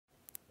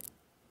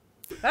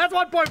That's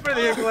 1 point for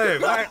the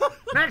Acclaimed. All right,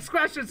 next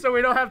question, so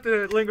we don't have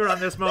to linger on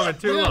this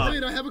moment too long.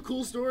 Wait, I have a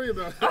cool story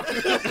about it.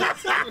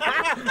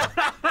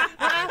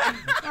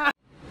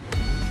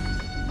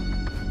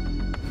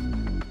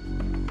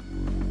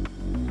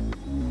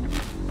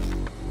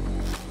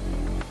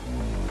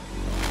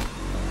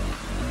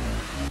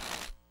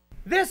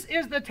 This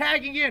is the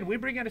tagging in. We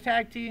bring in a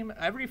tag team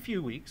every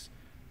few weeks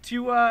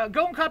to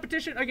go in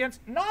competition against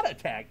not a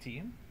tag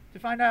team to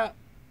find out,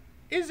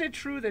 is it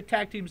true that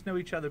tag teams know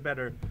each other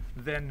better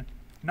than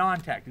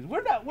non-tag teams?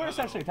 We're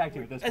essentially a tag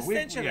team at this point.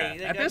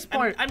 Essentially. At this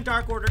point, I'm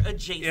Dark Order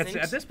adjacent.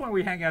 at this point,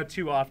 we hang out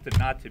too often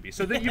not to be.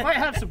 So that you might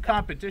have some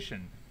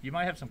competition.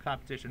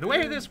 The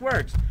way this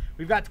works,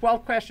 we've got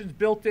 12 questions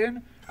built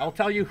in. I'll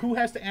tell you who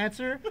has to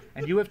answer,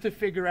 and you have to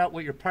figure out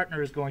what your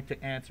partner is going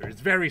to answer. It's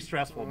very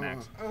stressful,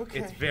 Max. Okay.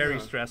 It's very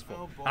stressful.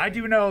 Oh, boy. I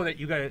do know that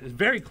you guys are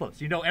very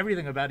close. You know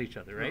everything about each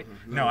other, right?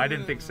 No, I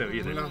didn't think so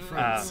either. We're not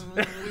friends.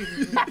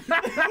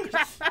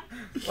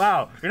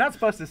 Wow, you're not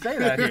supposed to say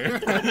that here.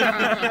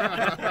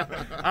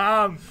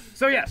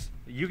 So yes,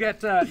 you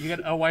get a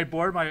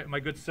whiteboard, my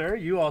good sir.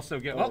 You also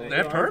get. Oh,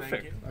 they're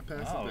perfect. I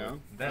passed Oh, it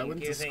down. thank I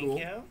went Thank to school.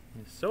 you.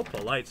 So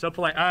polite, so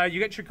polite. You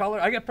get your color.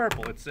 I get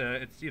purple. It's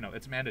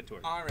it's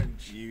mandatory.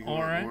 Orange. You got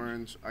Orange.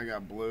 orange. I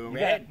got blue. You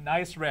get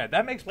nice red.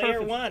 That makes Player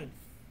perfect. one.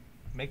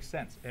 Makes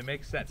sense. It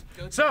makes sense.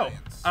 Go So,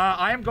 Giants.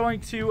 I am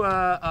going to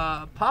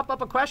pop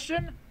up a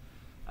question.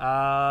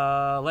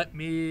 Let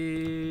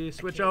me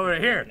switch over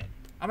here.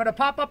 I'm going to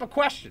pop up a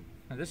question.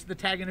 Now, this is the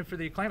tagging in for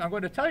the Acclaim. I'm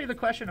going to tell you the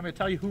question. I'm going to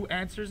tell you who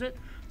answers it.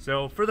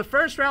 So, for the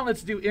first round,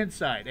 let's do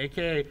inside,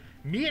 a.k.a.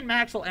 me and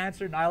Max will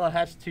answer. Nyla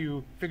has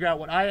to figure out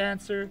what I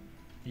answer.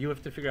 You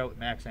have to figure out what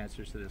Max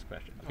answers to this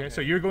question. Okay?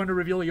 So, you're going to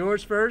reveal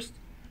yours first.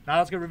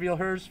 Nyla's going to reveal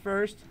hers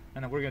first.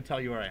 And then we're going to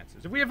tell you our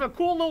answers. If we have a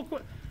cool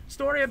little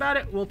story about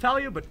it, we'll tell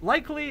you, but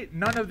likely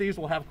none of these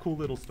will have cool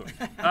little stories.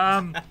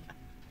 All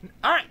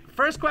right,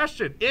 first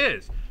question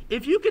is,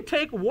 if you could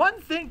take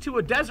one thing to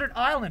a desert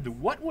island,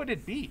 what would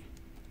it be,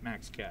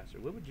 Max Casser?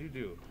 What would you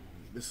do?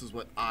 This is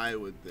what I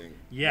would think.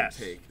 Yes.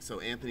 Take. So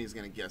Anthony's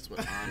gonna guess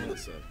what I'm gonna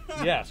say.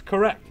 Yes,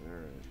 correct. All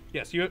right.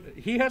 Yes,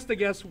 he has to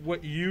guess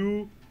what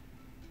you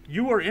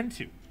are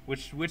into,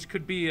 which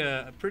could be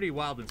a pretty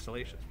wild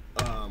installation.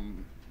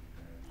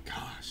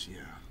 Gosh, yeah.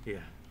 Yeah.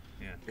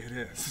 Yeah. It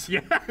is.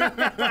 Yeah.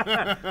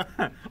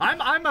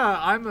 I'm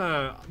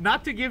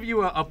not to give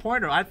you a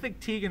pointer. I think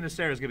Tegan and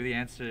Sarah is going to be the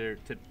answer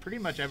to pretty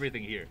much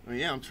everything here. Well,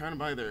 yeah, I'm trying to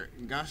buy their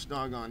gosh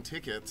doggone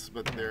tickets,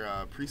 but their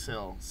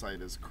pre-sale site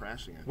is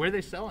crashing it. Where are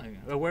they selling?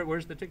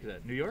 Where's the ticket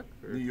at? New York?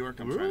 Or? New York,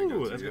 I'm trying to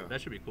go to, that's yeah. good.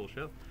 That should be a cool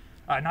show.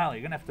 Nyla,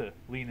 you're gonna have to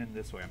lean in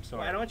this way. I'm sorry.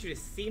 Well, I don't want you to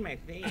see my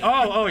thing.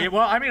 Oh, yeah.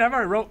 Well, I mean, I've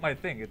already wrote my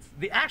thing. It's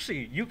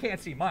actually you can't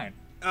see mine.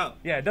 Oh.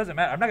 Yeah, it doesn't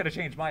matter. I'm not gonna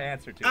change my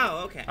answer to it.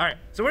 Oh, okay. All right.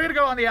 So we're gonna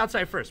go on the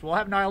outside first. We'll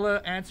have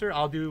Nyla answer.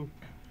 I'll do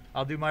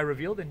my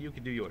reveal, then you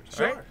can do yours.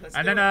 Sure, all right? let's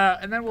and do then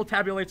and then we'll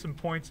tabulate some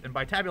points. And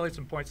by tabulate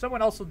some points,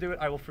 someone else will do it.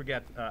 I will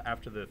forget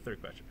after the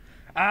third question.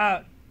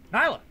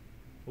 Nyla,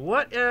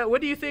 what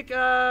do you think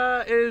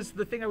is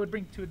the thing I would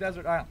bring to a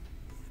desert island?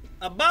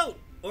 A boat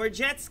or a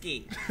jet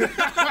ski.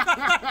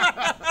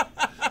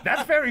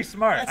 That's very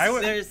smart.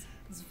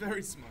 It's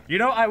very smart. You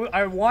know,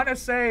 I want to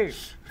say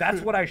that's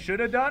what I should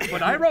have done,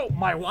 but I wrote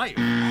my wife.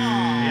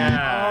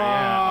 Yeah.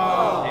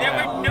 There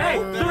were no. Hey,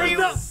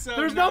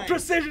 there's no nice.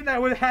 precision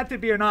that would have to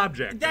be an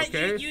object. That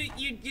Okay.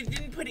 you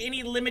didn't put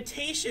any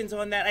limitations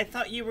on that. I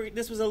thought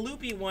this was a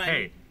loopy one.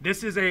 Hey,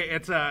 this is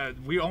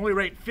we only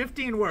rate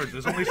 15 words.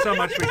 There's only so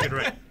much we can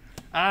rate.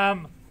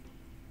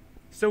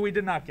 So we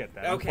did not get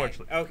that,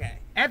 unfortunately. Okay.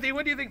 Anthony,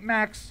 what do you think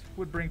Max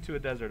would bring to a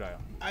desert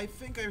island? I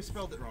think I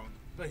spelled it wrong,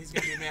 but he's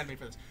gonna be mad at me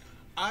for this.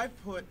 I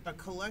put a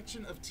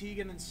collection of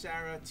Tegan and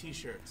Sarah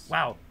T-shirts.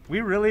 Wow,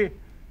 we really.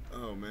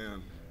 Oh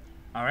man.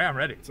 All right, I'm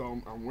ready.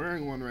 So I'm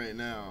wearing one right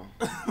now.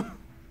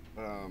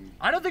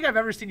 I don't think I've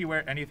ever seen you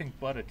wear anything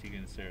but a Tegan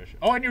and Sarah shirt.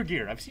 Oh, and your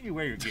gear. I've seen you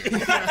wear your gear.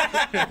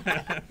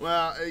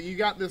 Well, you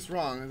got this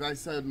wrong. As I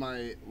said,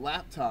 my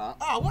laptop.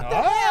 Oh, what the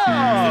Oh.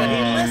 hell? So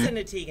you listen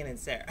to Tegan and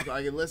Sarah. So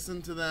I could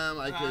listen to them.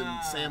 I could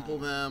sample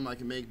them. I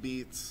can make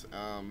beats.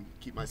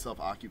 Keep myself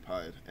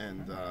occupied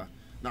and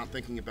not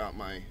thinking about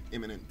my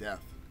imminent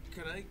death.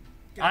 Could I?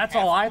 That's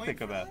all I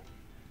think about.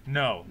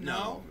 No.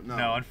 No.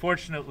 No,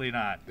 unfortunately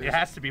not. It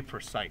has to be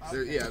precise.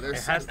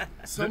 There's has-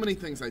 so many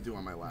things I do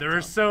on my laptop.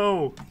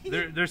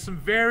 There's some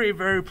very,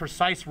 very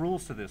precise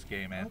rules to this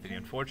game, Anthony.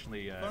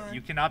 Unfortunately,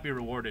 you cannot be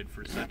rewarded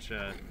for such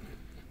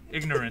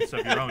ignorance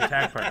of your own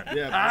tag partner.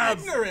 Yeah.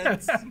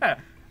 Ignorance.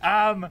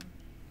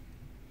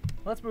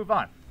 Let's move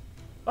on.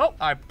 Oh,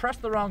 I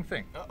pressed the wrong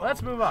thing.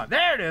 Let's move on.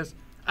 There it is.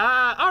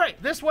 All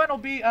right, this one will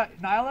be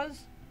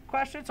Nyla's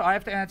question, so I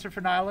have to answer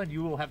for Nyla, and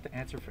you will have to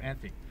answer for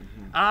Anthony.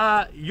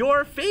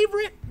 Your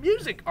favorite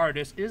music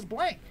artist is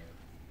blank.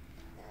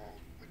 Oh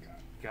my God.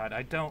 God,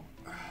 I don't.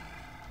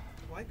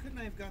 Why couldn't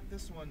I have got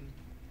this one?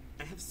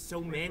 I have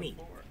so many.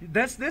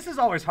 This is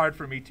always hard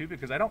for me too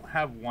because I don't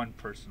have one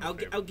personal I'll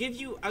favorite.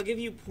 give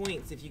you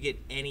points if you get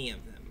any of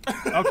them.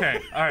 Okay,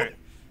 all right.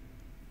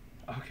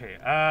 Okay,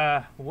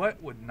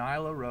 what would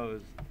Nyla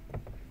Rose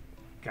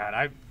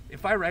God,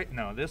 if I write,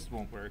 no, this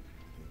won't work.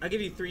 I'll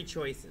give you 3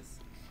 choices.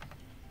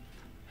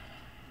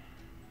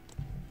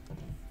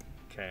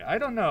 Okay, I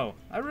don't know.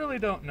 I really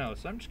don't know,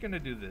 so I'm just gonna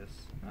do this.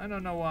 I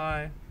don't know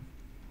why.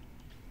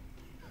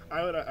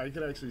 I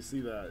could actually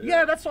see that.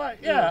 Yeah, that's why.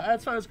 Yeah,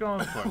 that's what I was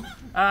going for.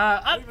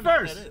 Up even know what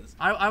first, that is.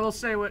 I will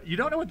say what you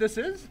don't know what this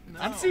is.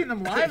 I'm No. seeing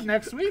them live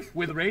next week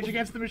with Rage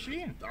Against the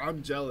Machine.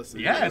 I'm jealous. Of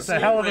Yeah, you. it's a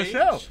hell of a Rage?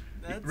 show.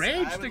 That's- I Rage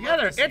would love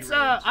together. to see It's Rage.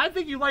 I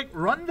think you like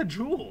Run the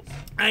Jewels.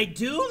 I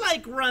do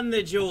like Run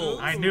the Jewels.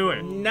 I knew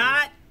it.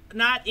 Not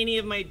any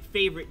of my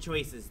favorite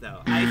choices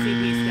though.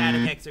 ICP,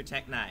 Static X, or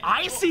Tech 9.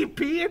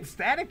 ICP and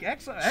Static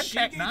X and She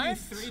Tech gave you 9.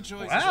 3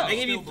 choices. Wow. I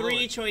gave you Still blew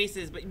 3 it.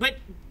 choices, but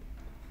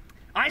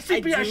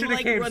ICP. I I do should have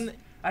like came. Run the-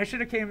 I should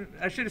have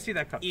seen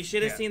that coming. you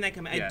should have Yeah. seen that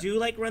coming. Yeah. I do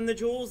like Run the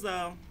Jewels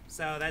though,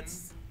 so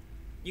that's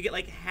you get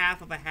like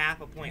half a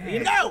point.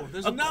 Yeah. No,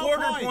 there's a no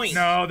quarter points. point.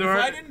 No, there If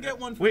are. I didn't get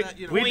one for We, that,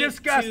 you know. we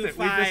discussed it.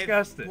 We 0.25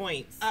 discussed it.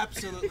 Points.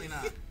 Absolutely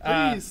not.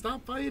 Please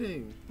stop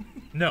fighting.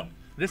 No,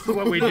 this is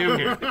what we do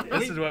here.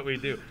 This is what we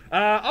do.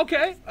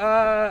 Okay.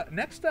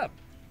 Next up,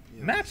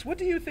 Yes. Max. What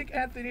do you think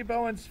Anthony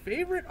Bowen's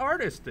favorite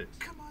artist is?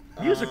 Come on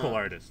now. Musical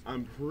artist.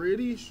 I'm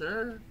pretty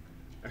sure.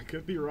 I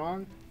could be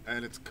wrong.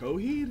 And it's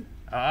Coheed.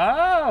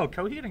 Oh,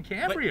 Coheed and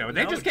Cambria. But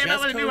They no, just came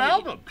out just with a new Coheed.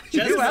 album.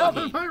 Just New Coheed.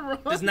 album. Am I wrong?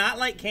 Does not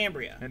like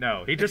Cambria.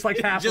 No, he just likes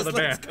half of Just the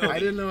likes band. Coheed. I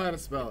didn't know how to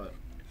spell it.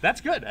 That's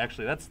good,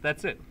 actually.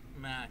 That's it.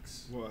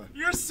 Max. What?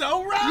 You're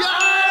so right!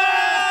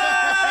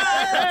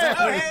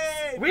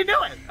 Hey! We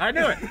knew it. I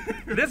knew it.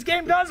 This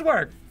game does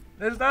work.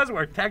 This does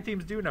work. Tag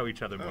teams do know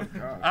each other more.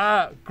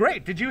 gosh.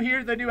 Great. Did you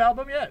hear the new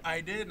album yet? I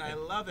did, and I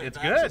love it. It's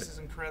That good. This is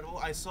incredible.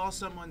 I saw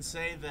someone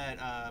say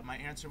that my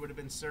answer would have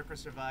been Circa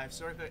Survive.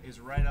 Circa is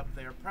right up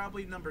there,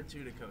 probably number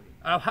 2 to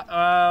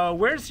Cody.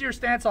 Where's your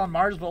stance on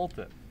Mars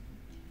Volta?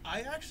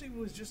 I actually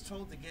was just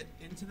told to get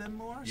into them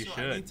more, You so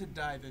should. I need to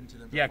dive into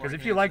them. Yeah, before because I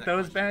if can you answer like that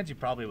those question. bands, you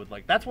probably would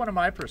like. That's one of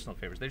my personal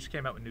favorites. They just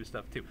came out with new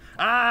stuff too.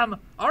 All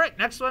right,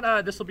 next one.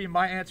 This will be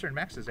my answer and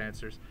Max's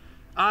answers.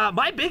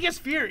 My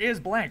biggest fear is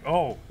blank.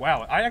 Oh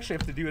wow, I actually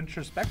have to do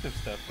introspective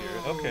stuff here.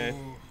 Okay.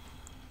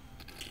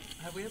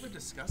 Have we ever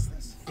discussed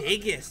this?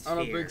 Biggest I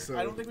don't fear. think so.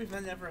 I don't think we've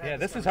ever had Yeah,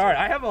 this is conversation. hard.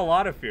 I have a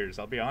lot of fears.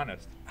 I'll be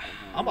honest.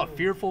 I'm a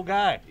fearful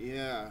guy.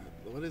 Yeah.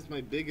 What is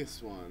my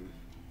biggest one?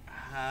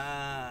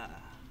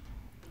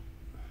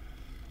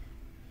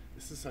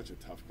 This is such a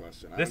tough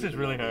question. I This don't is even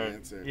really know the hard.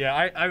 answer. Yeah,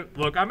 I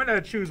look. I'm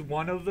gonna choose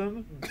one of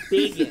them.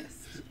 Biggest.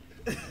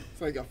 It's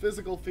like a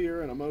physical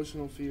fear, an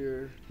emotional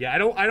fear. Yeah, I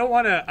don't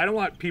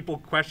want people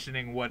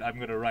questioning what I'm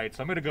gonna write.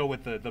 So I'm gonna go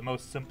with the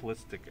most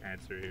simplistic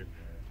answer here.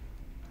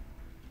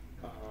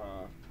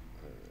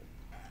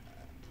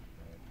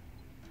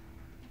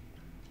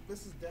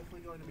 This is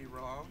definitely going to be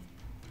wrong.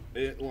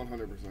 It 100%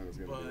 is going to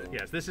be But- wrong.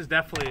 Yes, this is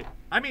definitely.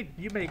 I mean,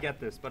 you may get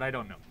this, but I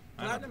don't know.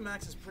 I don't Platinum know.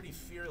 Max is pretty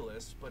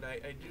fearless, but I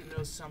do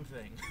know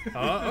something.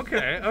 Oh,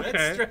 okay, That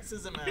okay.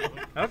 stresses him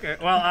out. Okay,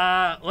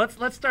 well,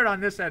 let's start on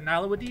this end.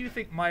 Nyla, what do you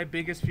think my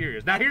biggest fear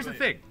is? Now, here's the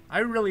thing. I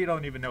really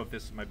don't even know if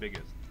this is my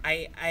biggest.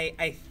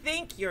 I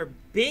think your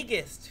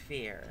biggest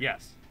fear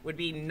Yes. would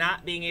be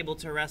not being able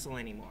to wrestle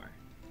anymore.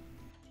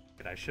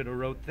 And I should have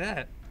wrote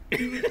that.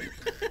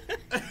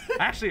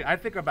 Actually, I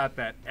think about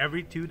that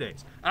every 2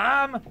 days.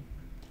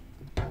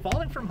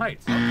 Falling from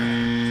heights. So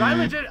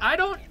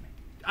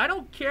I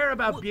don't care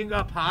about being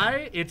up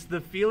high. It's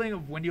the feeling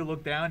of when you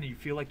look down and you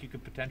feel like you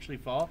could potentially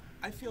fall.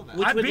 I feel that.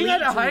 Which I'm would being lead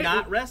at a to height-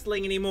 not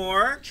wrestling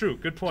anymore. True.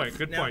 Good point.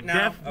 Good No, point. no,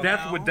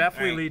 Death would no.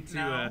 definitely Right, lead to.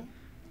 no.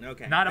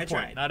 Okay. Not a I point.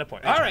 tried. Not a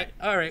point. I All tried. right.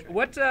 All right.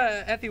 What,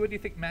 Anthony? What do you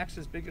think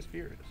Max's biggest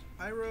fear is?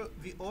 I wrote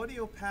the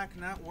audio pack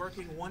not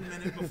working 1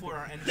 minute before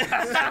our entrance.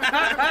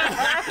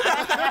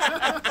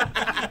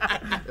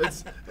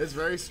 It's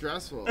very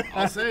stressful.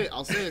 I'll say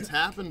it's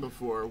happened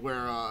before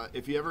where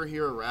if you ever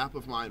hear a rap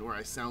of mine where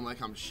I sound like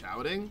I'm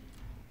shouting,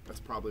 that's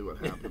probably what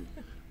happened.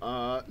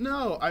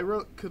 No, I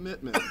wrote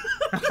commitment.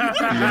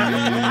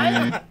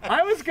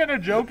 I was gonna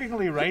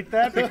jokingly write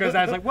that because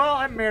I was like, well,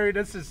 I'm married.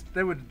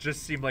 That would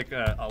just seem like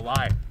a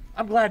lie.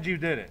 I'm glad you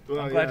did it. Well,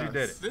 I'm glad you yes.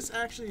 did it. This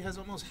actually has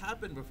almost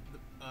happened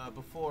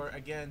before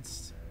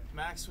against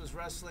Max was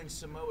wrestling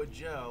Samoa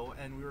Joe,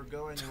 and we were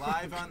going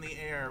live on the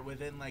air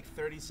within like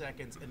 30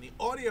 seconds, and the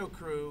audio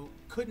crew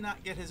could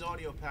not get his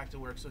audio pack to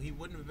work, so he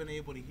wouldn't have been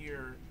able to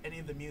hear any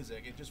of the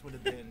music. It just would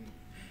have been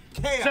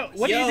chaos. So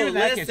what do you Yo, do in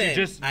that case? You listen,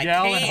 just I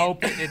yell and can't.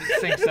 hope it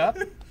syncs up?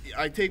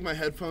 I take my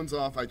headphones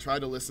off. I try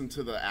to listen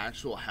to the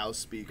actual house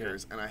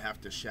speakers, and I have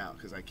to shout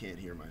because I can't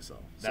hear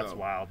myself. That's So,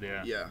 wild.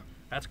 Yeah. Yeah,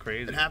 That's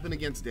crazy. it happened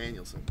against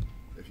Danielson.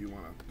 If you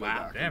want to go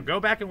back. Damn. Go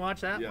back and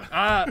watch that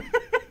Yeah.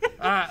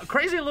 one.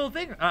 Crazy little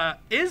thing.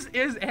 Is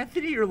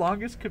Anthony your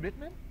longest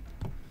commitment?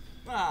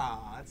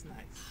 Ah, that's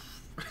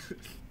nice.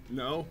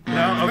 No. No. Okay.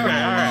 All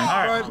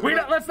right. All right.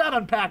 But- Let's not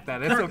unpack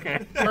that. It's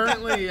okay.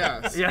 Currently,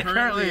 yes. Yeah,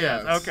 currently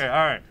yes. Okay,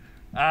 all right.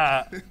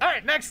 All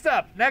right, next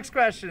up. Next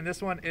question.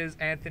 This one is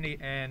Anthony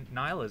and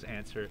Nyla's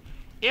answer.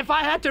 If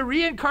I had to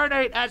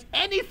reincarnate as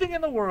anything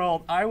in the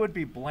world, I would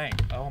be blank.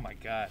 Oh my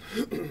god.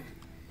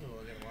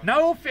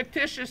 No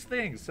fictitious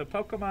things. So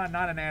Pokemon,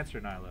 not an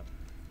answer, Nyla.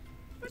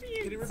 What are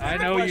you? Can you repeat I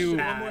the know question you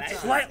one more time?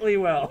 slightly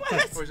well.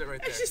 What? Or is it right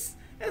there? It's just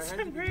that's Or had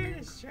to some be wearing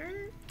there. a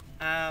shirt.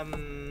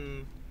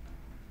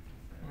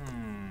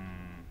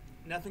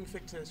 Nothing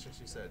fictitious,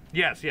 you said.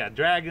 Yes, yeah,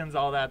 dragons,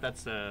 all that.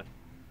 That's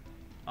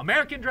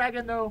American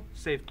dragon though,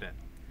 safe bet.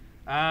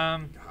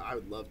 God, I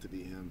would love to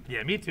be him.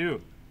 Yeah, me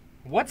too.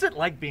 What's it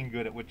like being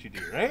good at what you do,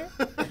 right?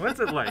 What's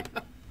it like?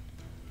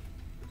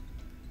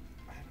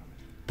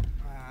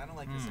 I don't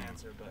like this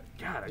answer, but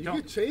God, I You don't.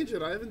 could change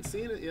it. I haven't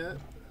seen it yet.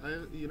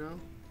 You know.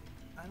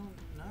 I don't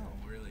know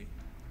really.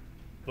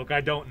 Look,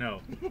 I don't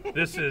know.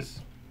 This is.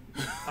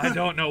 I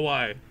don't know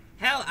why.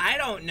 Hell, I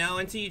don't know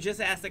until you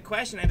just asked the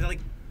question. I'd be like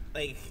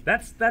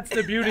That's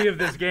the beauty of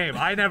this game.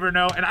 I never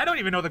know, and I don't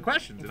even know the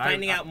questions. And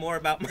finding out more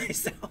about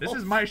myself. This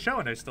is my show,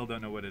 and I still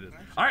don't know what it is.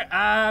 All right,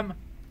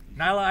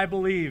 Nyla, I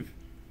believe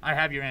I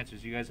have your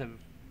answers. You guys have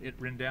it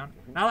written down.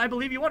 Nyla, I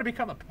believe you want to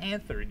become a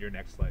panther in your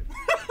next life.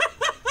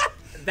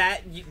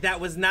 That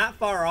was not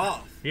far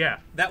off. Yeah.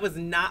 That was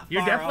not far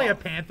You're definitely a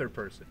off. panther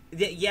person.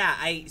 Yeah,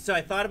 so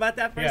I thought about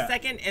that for Yeah. a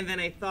second, and then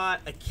I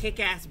thought a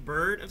kick-ass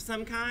bird of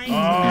some kind.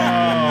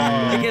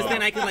 Oh. Because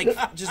then I could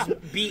like just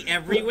be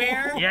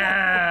everywhere.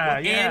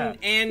 Yeah.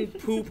 And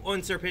poop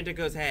on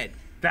Serpentico's head.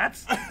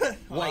 That's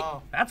Like,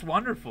 Oh. that's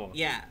wonderful.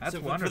 yeah. That's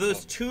So wonderful. for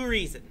those two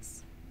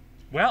reasons.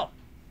 Well,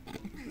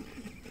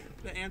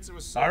 The answer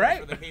was so All right.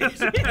 for the haters.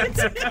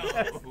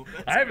 No.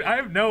 I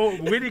have no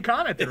witty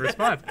comment in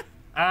response.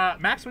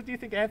 Max, what do you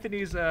think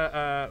Anthony's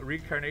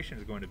reincarnation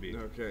is going to be?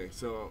 Okay,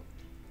 so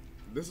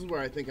this is where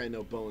I think I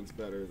know Bowens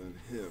better than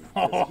him.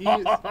 'Cause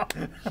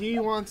he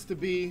wants to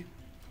be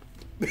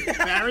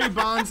Barry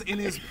Bonds in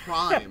his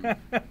prime.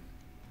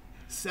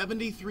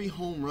 73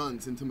 home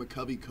runs into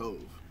McCovey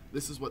Cove.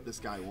 This is what this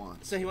guy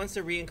wants. So he wants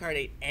to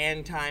reincarnate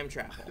and time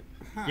travel.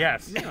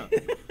 Yes. Yeah,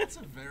 That's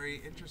a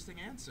very interesting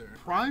answer.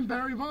 prime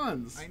Barry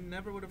Bonds. I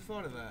never would have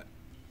thought of that.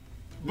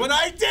 But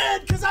I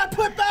did, because I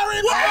put Barry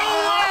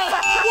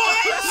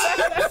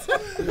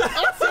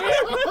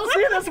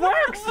See, this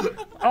works.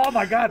 Oh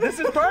my God, this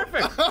is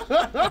perfect.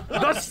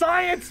 The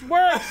science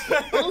works.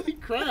 Holy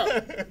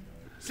crap!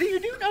 See, you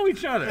do know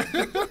each other.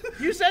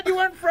 You said you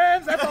weren't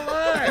friends. That's a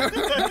lie.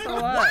 That's a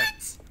lie.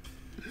 What?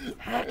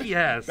 Heck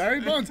yes.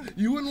 Barry Bonds.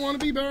 You wouldn't want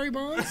to be Barry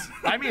Bonds?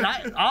 I mean,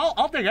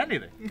 I'll take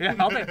anything. Yeah,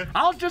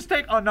 I'll just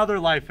take another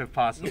life if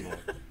possible.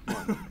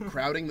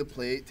 Crowding the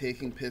plate,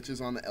 taking pitches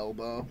on the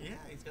elbow. Yeah,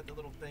 he's got the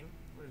little thing.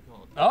 What do you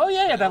call it? Oh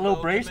yeah, that little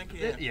Elbow brace.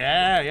 gimmick,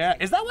 Yeah.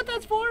 Is that what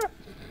that's for?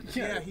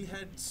 Yeah, he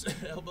had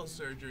elbow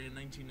surgery in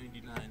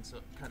 1999, so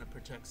it kind of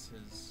protects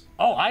his.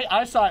 Oh,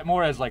 I saw it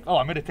more as like, oh,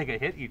 I'm gonna take a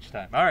hit each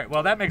time. All right,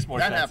 well that makes more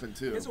That sense. happened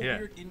He too. has a Yeah.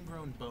 weird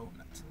ingrown bone.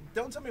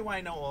 Don't tell me why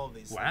I know all of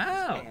these. I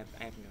Wow.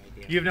 have no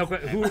idea. You have no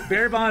question. Who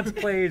Barry Bonds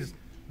plays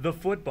the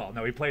football?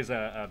 No, he plays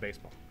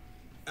baseball.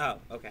 Oh,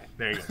 okay.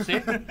 There you go.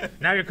 See?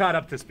 Now you're caught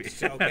up to speed.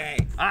 Okay.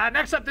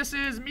 Next up, this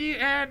is me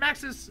and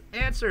Max's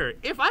answer.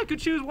 If I could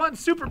choose one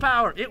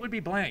superpower, it would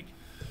be blank.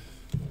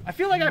 I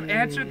feel like I've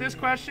answered this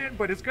question,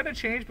 but it's going to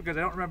change because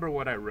I don't remember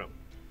what I wrote.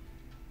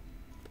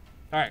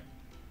 All right.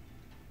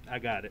 I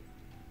got it.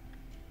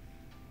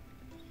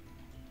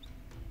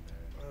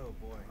 Oh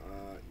boy.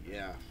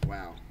 Yeah.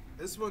 Wow.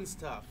 This one's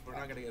tough. We're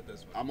not gonna get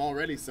this one. I'm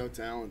already so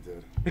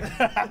talented. If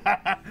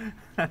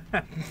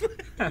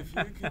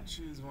you could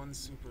choose one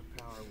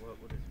superpower,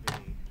 what would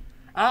it be?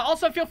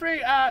 Also, feel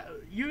free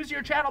use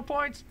your channel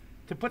points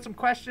to put some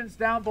questions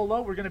down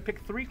below. We're going to pick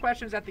 3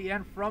 questions at the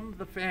end from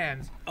the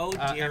fans. Oh,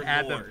 dear and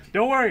add them. Lord.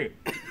 Don't worry.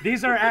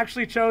 These are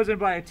actually chosen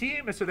by a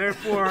team, and so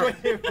therefore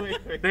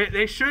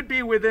they should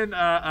be within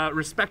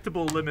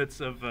respectable limits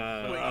of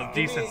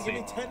decency.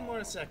 Give me 10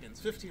 more seconds.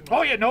 15 more.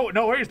 Oh yeah, no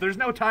worries. There's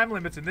no time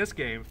limits in this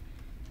game.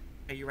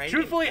 Are you ready?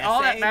 Truthfully,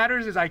 all that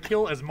matters is I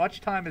kill as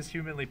much time as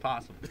humanly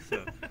possible.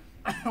 So.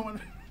 I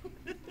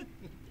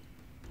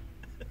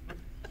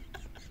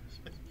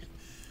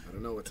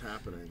don't know what's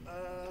happening.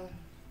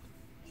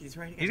 He's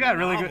writing. He's got a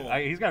really novel.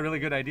 good. He's got a really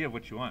good idea of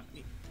what you want.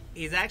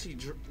 He's actually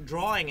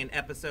drawing an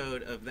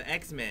episode of the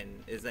X-Men.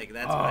 Is like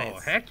that's why. Oh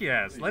It's, heck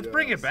yes! Let's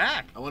bring it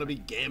back. I want to be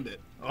Gambit,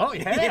 Oh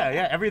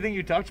yeah. Everything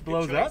you touch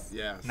blows choice. up.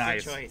 Yeah.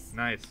 Nice. Good choice.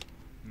 Nice.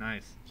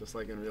 just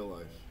like in real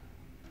life.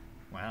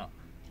 Wow.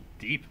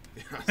 Deep.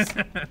 Yes.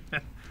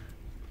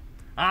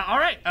 All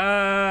right,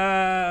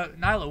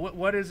 Nyla,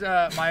 what is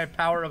my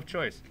power of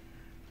choice?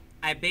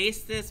 I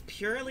base this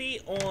purely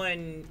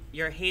on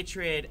your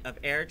hatred of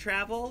air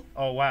travel,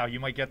 Oh wow, you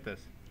might get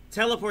this.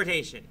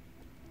 teleportation.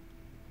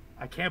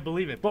 I can't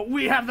believe it, but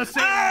we have the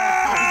same.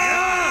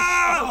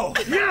 Oh!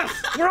 Yes,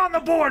 we're on the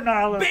board,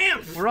 Nyla.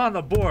 Bamf! We're on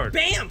the board.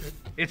 Bamf!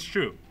 It's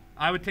true.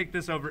 I would take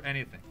this over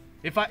anything.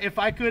 If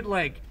I could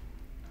like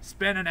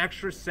spend an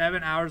extra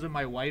 7 hours with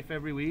my wife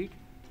every week,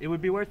 it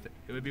would be worth it.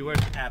 It would be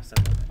worth it.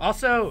 Absolutely.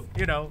 Also,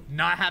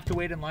 not have to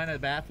wait in line at the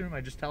bathroom.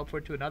 I just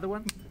teleport to another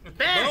one.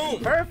 Bam!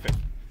 Boom. Perfect.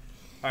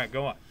 All right,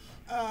 go on.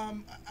 I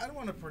don't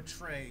want to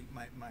portray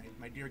my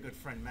dear good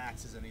friend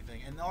Max as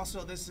anything, and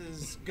also this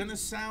is gonna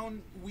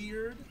sound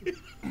weird,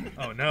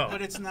 Oh no.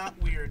 but it's not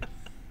weird.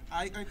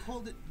 I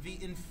called it the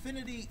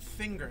Infinity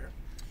Finger,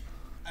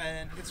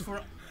 and it's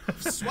for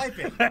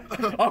Swiping.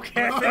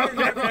 Okay.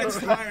 Finger gets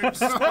tired of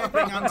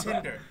swiping on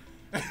Tinder.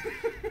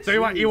 So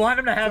you want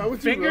him to that have what you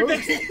finger wrote?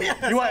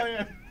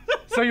 dexterity?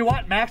 So you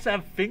want Max to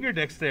have finger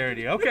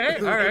dexterity? Okay,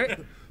 all right.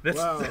 That's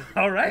Wow.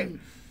 all right.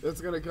 That's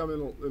gonna come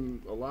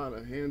in a lot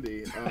of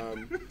handy. Yeah,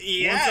 once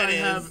I it is.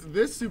 have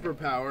this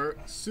superpower,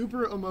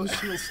 super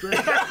emotional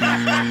strength.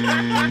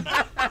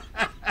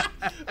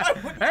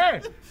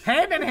 Hey,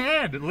 hand in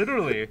hand,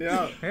 literally.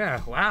 Yeah.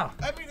 Yeah. Wow.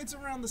 I mean, it's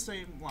around the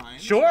same line.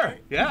 Sure.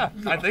 Right? Yeah,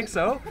 I think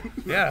so.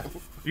 Yeah.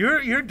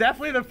 You're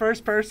definitely the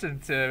first person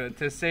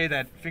to say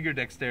that finger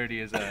dexterity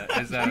is a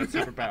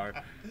superpower.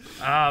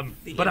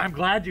 But I'm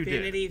glad you did.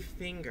 Infinity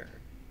finger.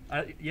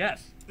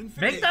 Yes.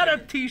 Infinity Make that a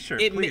finger.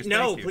 T-shirt, It please.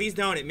 no, Thank you. please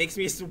don't. It makes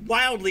me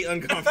wildly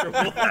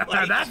uncomfortable.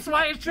 Like, That's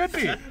why it should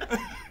be.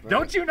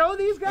 Don't you know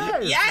these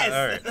guys? yes,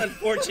 All right.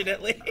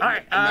 unfortunately. All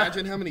right.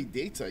 Imagine how many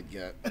dates I'd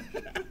get.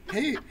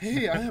 Hey,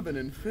 I have an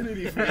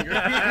infinity finger.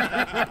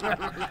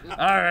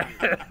 All right.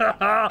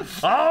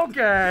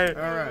 Okay.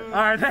 All right. All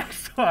right.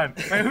 Next one.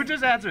 Wait, who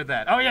just answered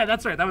that? Oh yeah,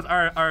 that's right. That was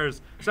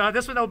ours. So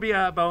this one will be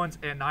Bowens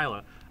and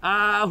Nyla.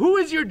 Who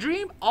is your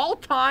dream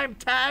all-time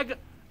tag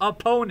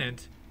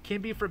opponent?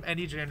 Can be from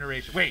any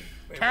generation. Wait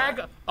tag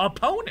what?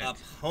 opponent.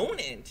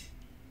 Opponent.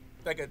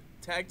 Like a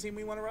tag team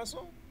we want to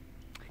wrestle?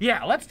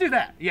 Yeah, let's do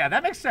that. Yeah,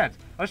 that makes sense.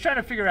 I was trying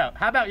to figure out.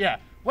 How about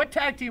what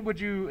tag team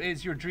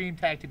is your dream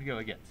tag team to go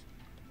against?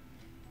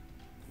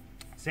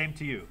 Same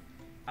to you.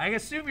 I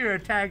assume you're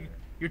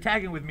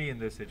tagging with me in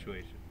this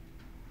situation.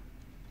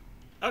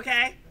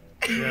 Okay.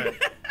 Yeah.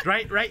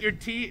 Write your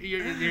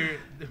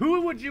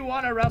who would you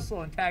want to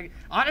wrestle and tag?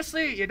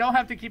 Honestly, you don't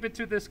have to keep it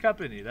to this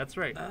company. That's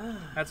right.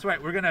 That's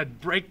right. We're gonna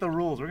break the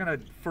rules. We're gonna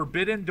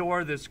forbidden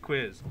door this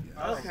quiz.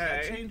 Okay.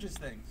 That changes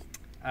things.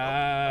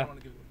 I don't wanna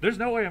give it. There's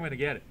no way I'm gonna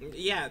get it.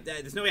 Yeah,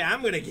 there's no way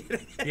I'm gonna get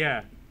it.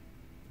 Yeah.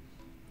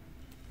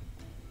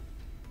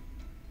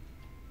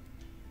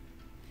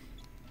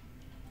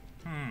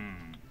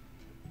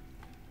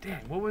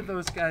 Damn, what were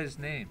those guys'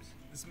 names?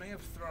 This may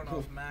have thrown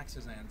off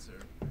Max's answer,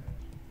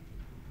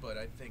 but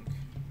I think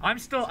I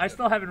still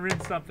haven't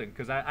written something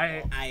because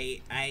I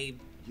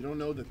You don't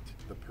know the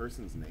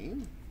person's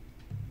name?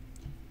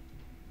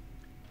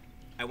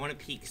 I want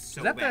to peek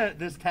so is that bad.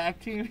 this tag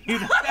team?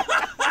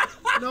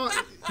 No,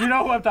 You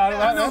know who I'm talking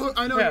about?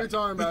 I know Yeah. what you're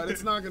talking about.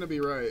 It's not gonna be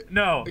right.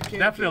 No, It can't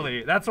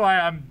definitely. That's why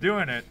I'm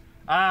doing it.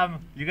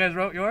 You guys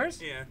wrote yours?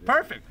 Yeah.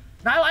 Perfect.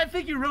 Now I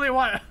think you really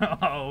want.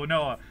 Oh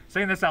no,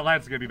 saying this out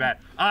loud is gonna be bad.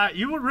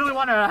 You would really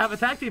want to have a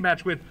tag team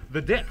match with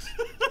the Dicks.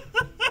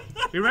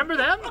 You remember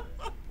them?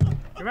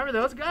 You remember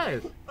those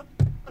guys?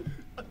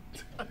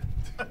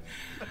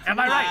 Am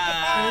I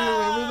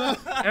right?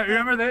 You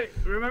remember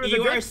the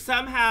You are Dicks?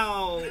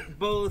 somehow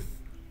both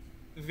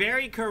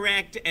very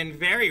correct and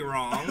very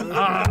wrong, and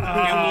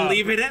we'll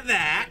leave it at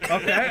that.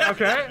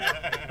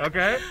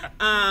 Okay.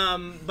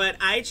 But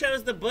I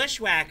chose the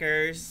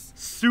Bushwhackers.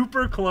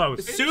 Super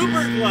close.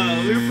 Super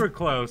close. Super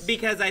close.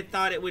 Because I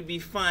thought it would be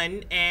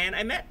fun, and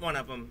I met one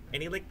of them,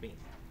 and he licked me.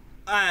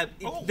 Oh.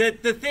 The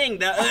thing,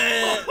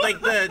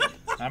 like the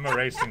I'm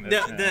erasing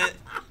this.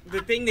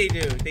 the thing they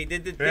do. They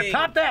did the thing.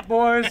 Top that,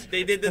 boys.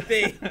 They did the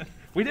thing.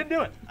 We didn't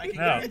do it. I can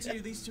No. guarantee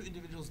you these two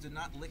individuals did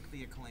not lick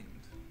the Acclaimed.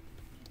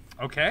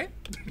 Okay.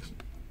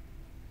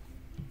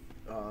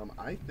 I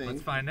Let's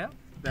think find out.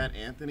 that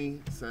Anthony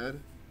said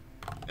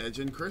Edge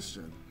and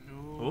Christian.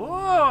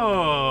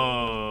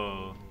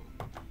 Oh.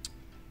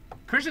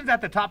 Christian's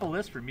at the top of the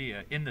list for me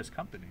in this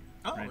company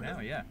right now.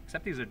 really? Yeah,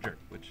 except he's a jerk,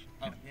 which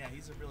Oh, yeah,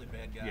 he's a really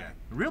bad guy. yeah,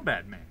 real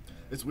bad man.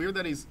 It's weird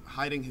that he's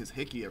hiding his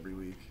hickey every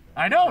week.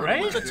 I know,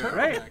 right? With a turtleneck.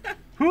 Right.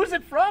 Who's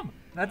it from?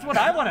 That's what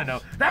I want to know.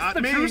 That's Not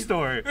the me. true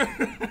story.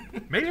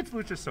 Maybe it's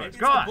Luchasaurus. Maybe it's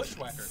Go the on.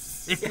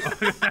 Bushwhackers.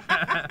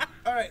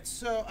 All right,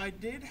 so I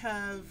did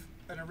have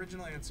an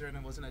original answer, and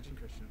it wasn't Edge and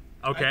Christian.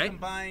 Okay. I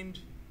combined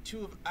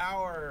two of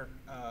our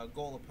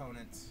goal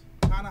opponents,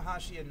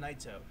 Tanahashi and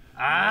Naito.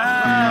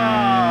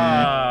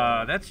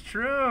 Ah, that's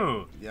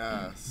true.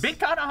 Yes. Big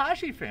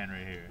Tanahashi fan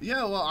right here.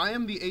 Yeah, well, I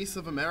am the ace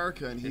of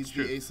America, and he's It's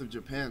true. the ace of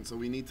Japan, so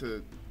we need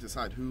to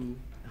decide who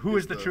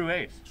is the true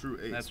ace. True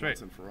ace. That's once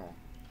right. and for all.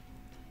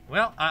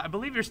 Well, I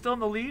believe you're still in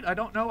the lead. I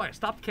don't know. I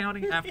stopped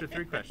counting after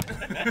 3 questions.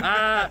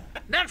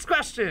 Next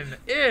question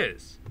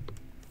is,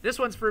 this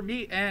one's for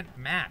me and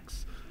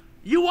Max.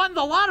 You won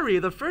the lottery.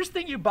 The first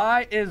thing you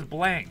buy is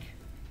blank.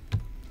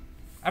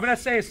 I'm gonna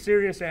say a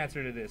serious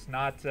answer to this,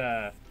 not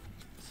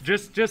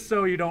just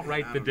so you don't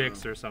write I the don't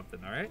dicks know. or something.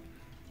 All right.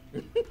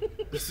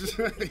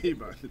 He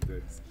bought the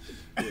dicks.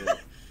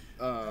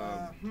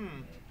 Yeah.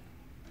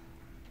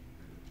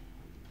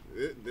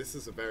 This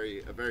is a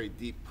very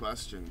deep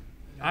question.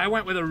 I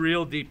went with a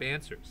real deep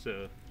answer.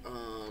 So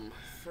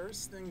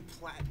First thing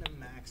Platinum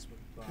Max would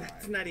buy.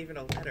 That's not even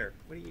a letter.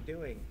 What are you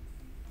doing?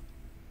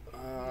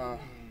 Uh,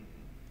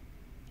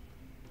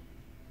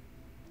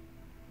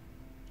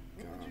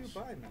 What would you Gosh.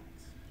 buy, Max?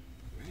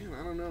 man,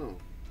 I don't know.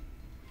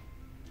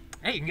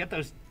 hey, you can get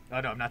those. Oh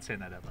no, I'm not saying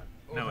that out loud.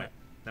 No way.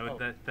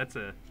 That's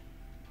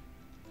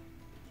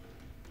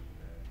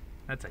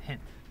a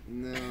hint.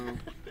 No.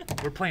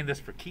 We're playing this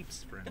for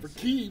keeps, friends. For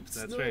keeps.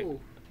 That's no. right.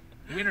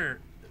 winner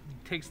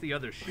takes the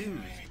other shoes.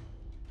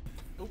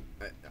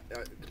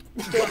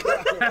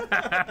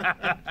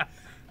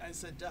 I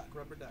said duck,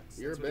 rubber ducks.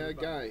 You're a That's what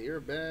bad guy. You're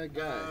a bad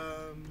guy.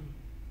 Um,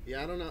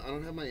 Yeah, I don't know. I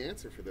don't have my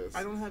answer for this.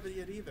 I don't have it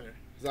yet either.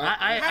 'Cause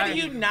How do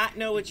you not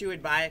know what you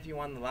would buy if you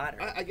won the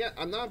lottery?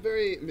 I'm not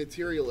very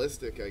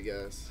materialistic, I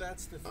guess.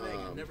 That's the thing.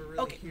 I never really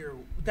Okay, hear.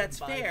 that's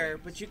buy fair,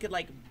 things. but you could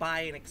like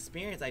buy an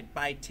experience. I'd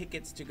buy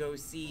tickets to go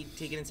see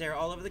Tegan and Sarah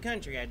all over the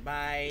country. I'd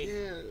buy.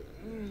 Yeah.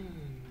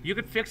 You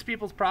could fix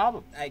people's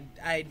problems.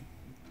 I'd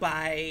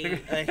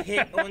buy a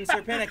hit on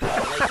Serpentico.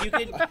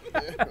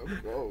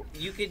 Like Whoa.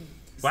 you could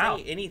Wow.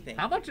 say anything.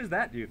 How much is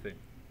that, do you think?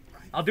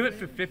 I'll do it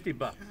for $50.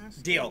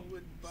 Castor Deal.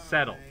 would buy-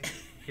 Settle.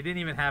 He didn't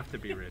even have to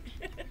be rich.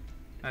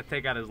 I'd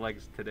take out his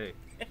legs today.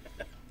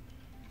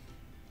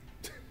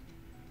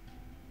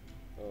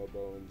 Oh,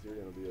 Bowens, you're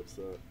gonna be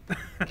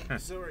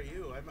upset. So are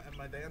you.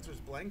 My answer's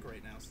blank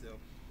right now still.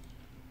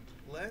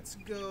 Let's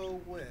go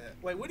with.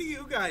 Wait, what do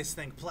you guys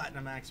think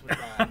Platinum Max would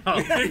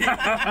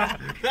buy?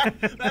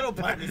 That'll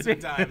buy me some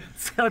time.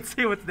 So let's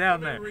see what's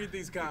down Let me there. read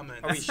these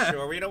comments. Are we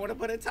sure we don't want to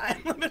put a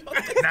time limit on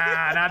this?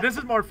 Nah, this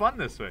is more fun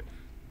this way.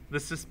 The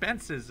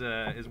suspense is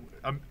oh,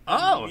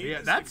 yeah,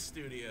 Music that's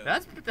studio.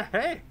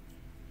 hey.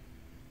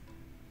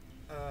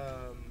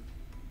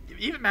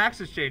 Even Max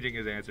is changing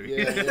his answer.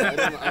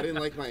 Yeah, I didn't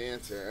like my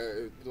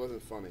answer. It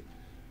wasn't funny.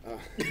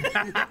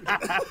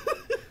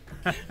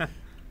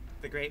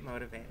 The great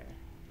motivator.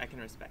 I can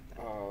respect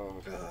that.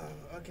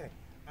 Okay,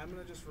 I'm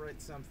gonna just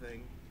write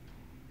something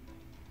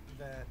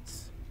that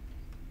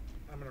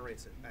I'm gonna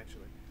erase it.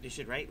 Actually, You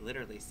should write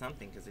literally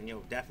something, because then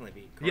you'll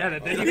definitely be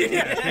correct.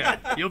 Yeah,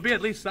 yeah. You'll be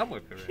at least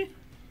somewhat correct.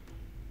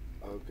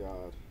 Oh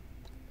God.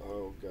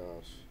 Oh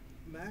gosh.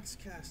 Max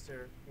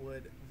Castor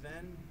would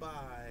then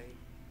buy.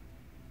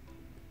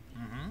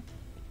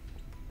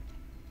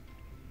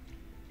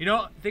 You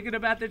know, thinking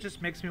about that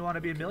just makes me want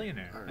to be a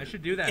millionaire. All right. I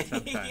should do that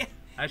sometime. Yeah.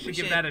 I should We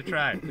give that a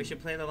try. We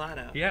should play the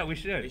lotto. Yeah, we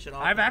should. We should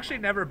all I've play actually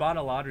the never bought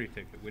a lottery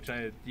ticket, which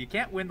you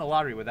can't win the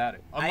lottery without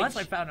it, unless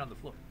I j- found it on the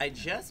floor. I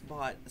just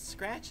bought a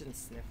scratch and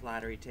sniff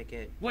lottery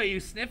ticket Wait, you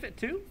sniff it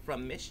too?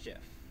 from Mischief.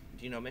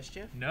 Do you know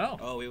Mischief? No.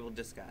 Oh, we will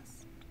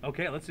discuss.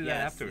 Okay, let's do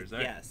that afterwards. All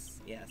right.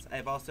 Yes.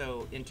 I've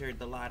also entered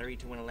the lottery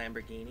to win a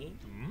Lamborghini.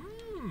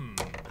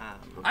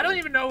 I don't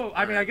even know.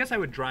 I mean, I guess I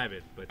would drive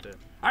it, but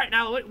all right.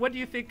 Now, what do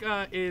you think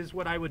is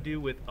what I would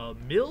do with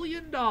 $1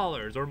 million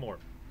or more?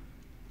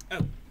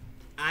 Oh,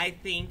 I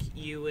think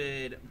you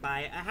would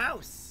buy a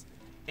house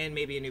and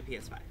maybe a new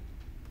PS5.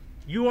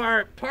 You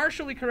are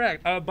partially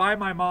correct. Buy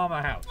my mom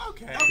a house.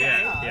 Okay.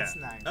 Yeah, That's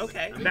yeah. nice.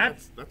 Okay.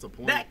 That's a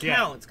point. That Yeah.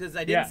 counts, because I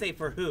didn't Yeah. say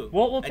for who.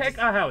 Well, we'll I take just-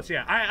 a house.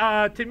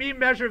 Yeah. To me,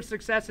 measure of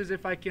success is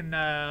if I can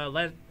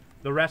let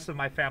the rest of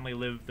my family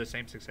live the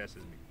same success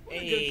as me. What a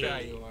good guy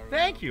you are.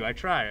 Thank you. I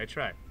try.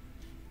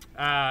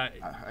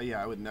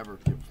 Yeah, I would never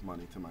give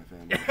money to my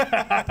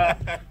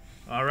family.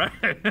 All right.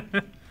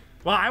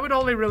 Well, I would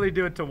only really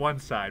do it to one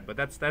side, but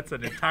that's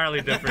an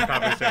entirely different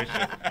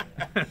conversation.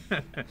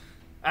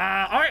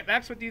 All right,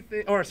 Max, what do you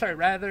think? Or sorry,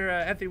 rather,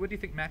 Anthony, what do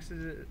you think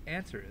Max's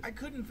answer is? I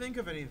couldn't think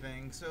of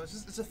anything, so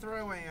it's a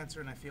throwaway answer,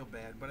 and I feel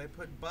bad. But I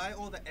put buy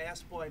all the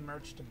Ass Boy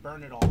merch to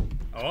burn it all.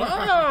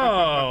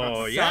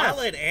 Oh, yes.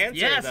 Solid answer,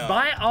 Yes, though.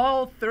 buy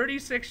all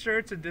 36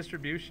 shirts in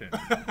distribution.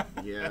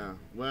 Yeah.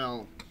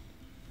 Well,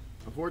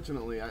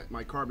 unfortunately,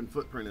 my carbon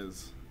footprint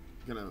is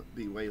gonna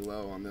be way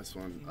low on this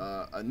one.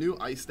 A new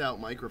iced out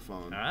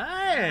microphone.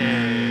 Nice.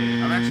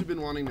 I've actually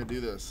been wanting to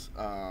do this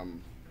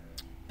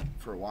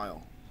for a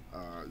while.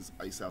 Is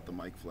ice out the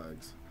mic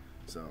flags,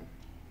 so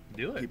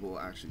Do it. people will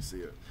actually see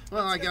it.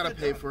 Well, I gotta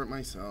pay for it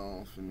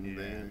myself, and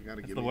they gotta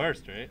That's give the me.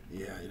 worst, right?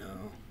 Yeah, I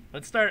know.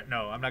 Let's start.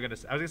 No, I'm not gonna.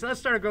 I was gonna say let's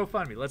start a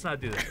GoFundMe. Let's not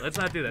do that. Let's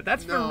not do that.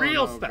 That's for No,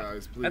 real no, stuff.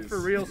 guys, That's for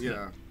please. real stuff.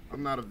 Yeah,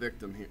 I'm not a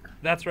victim here.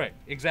 That's right.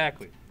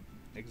 Exactly.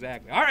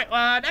 All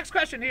right. Next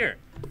question here.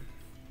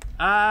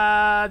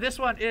 This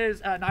one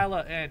is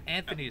Nyla and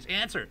Anthony's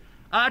answer.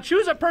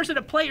 Choose a person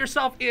to play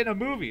yourself in a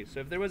movie.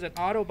 So if there was an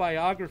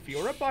autobiography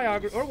or a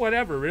biography or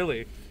whatever,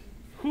 really,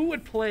 who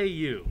would play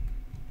you?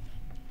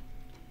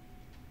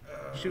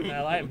 Shoot,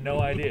 Nyla, I have no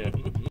idea.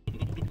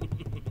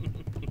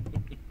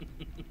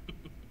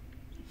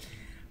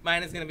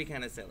 Mine is going to be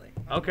kind of silly,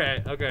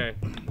 Okay.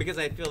 because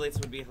I feel this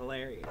would be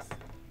hilarious.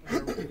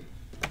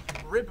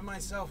 Rip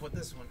myself with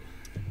this one.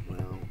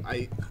 Well,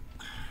 I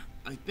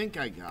think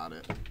I got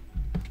it.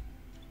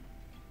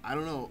 I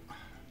don't know.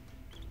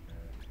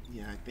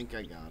 Yeah, I think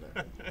I got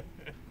it.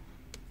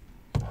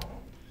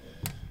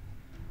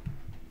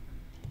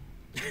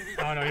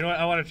 Oh no, you know what?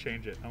 I want to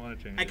change it.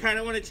 I kind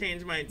of want to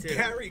change mine, too.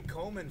 Gary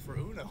Coleman for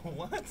Uno.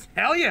 What?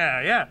 Hell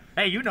yeah.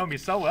 Hey, you know me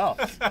so well.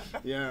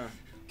 Yeah,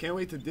 can't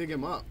wait to dig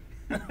him up.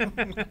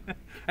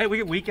 Hey, we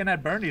get Weekend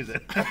at Bernie's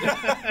it. All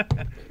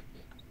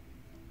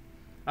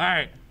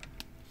right.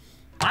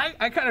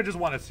 I kind of just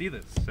want to see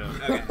this. So.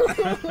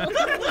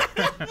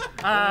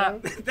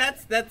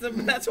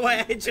 That's why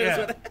I chose Yeah.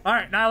 what All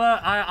right,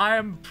 Nyla, I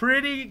am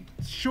pretty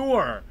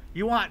sure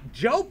you want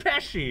Joe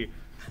Pesci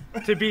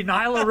to be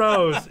Nyla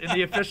Rose in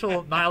the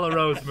official Nyla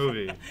Rose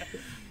movie.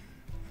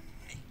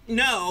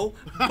 No,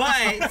 but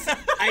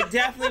I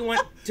definitely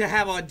want to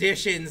have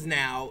auditions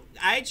now.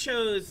 I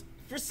chose,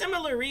 for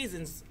similar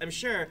reasons, I'm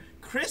sure,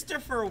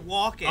 Christopher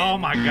Walken. Oh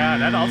my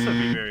God, that'd also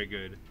be very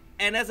good.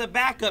 And as a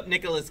backup,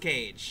 Nicolas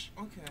Cage.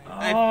 Okay.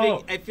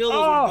 I feel those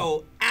would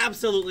go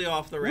absolutely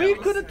off the rails.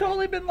 We could have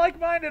totally been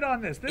like-minded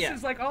on this. This Yeah.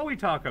 is like all we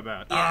talk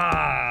about.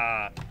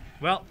 Yeah.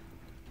 Well,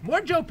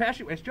 more Joe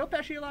Pesci. Is Joe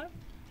Pesci alive?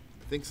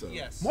 I think so.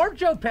 Yes. More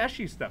Joe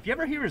Pesci stuff. You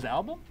ever hear his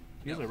album?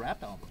 He has a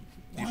rap album.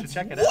 You should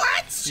check it out.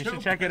 What? You Joe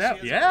should check it Pesci out.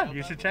 has a Yeah, rap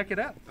you should album? check it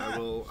out. I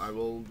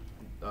will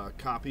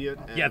copy it.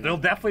 And, Yeah, there'll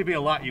definitely be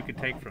a lot you could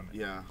take from it.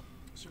 Yeah.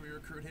 Should we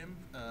recruit him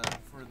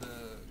for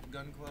the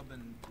gun club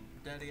and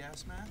daddy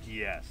ass match?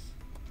 Yes.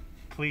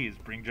 Please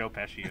bring Joe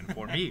Pesci in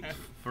for me.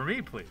 For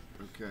me, please.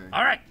 Okay.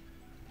 All right.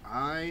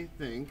 I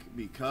think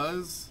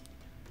because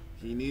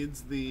he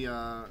needs the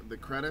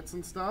credits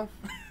and stuff,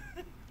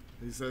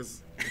 he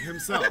says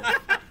himself.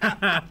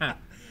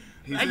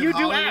 He's in You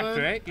do act,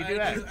 Hollywood. right? You do I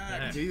act. do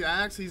act. He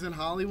acts. He's in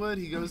Hollywood.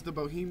 He goes to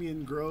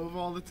Bohemian Grove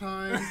all the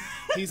time.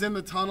 He's in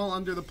the tunnel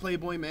under the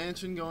Playboy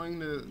Mansion, going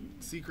to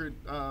secret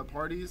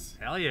parties.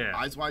 Hell yeah.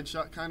 Eyes wide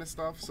shut kind of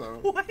stuff. So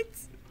What?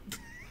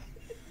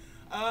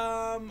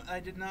 I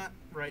did not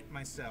write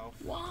myself.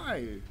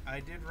 why? I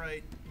did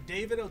write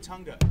David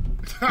Otunga.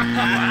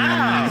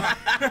 Wow.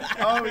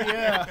 Oh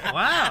yeah.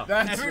 Wow.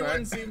 That's Everyone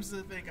right. seems to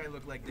think I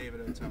look like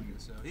David Otunga,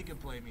 so he could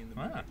play me in the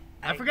movie. Wow.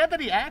 I forgot that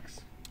he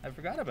acts. I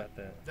forgot about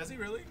that. Does he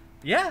really?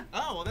 Yeah.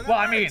 Oh, well then Well,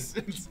 that I mean,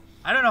 works.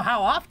 I don't know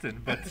how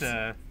often,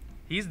 but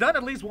he's done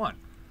at least one.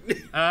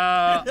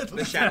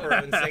 The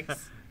Chaperone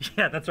 6.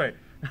 Yeah, that's right.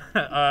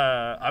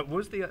 What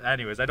was the?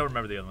 Anyways, I don't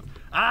remember the other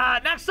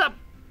one. Next up,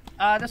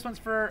 this one's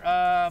for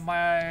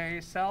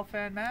myself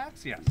and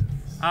Max. Yes.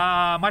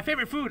 My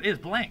favorite food is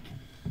blank.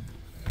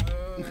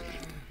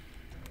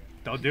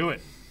 Don't do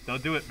it.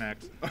 Don't do it,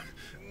 Max.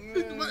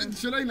 What,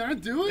 should I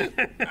not do it?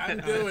 I'm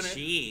doing it.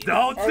 Jeez.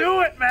 Don't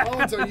do it, Max.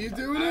 Owens, are you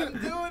doing it?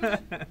 I'm doing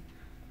it.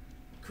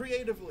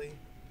 Creatively.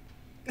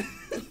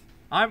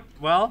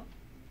 Well.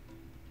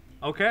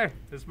 Okay,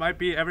 this might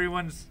be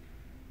everyone's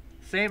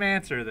same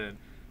answer then.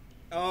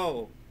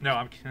 Oh. No,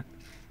 I'm kidding.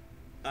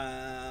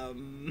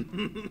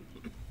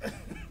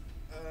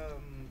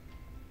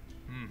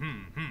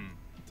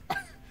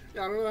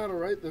 Yeah, I don't know how to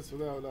write this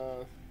without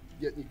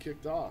getting you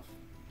kicked off.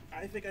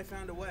 I think I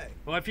found a way.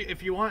 Well,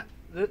 if you want,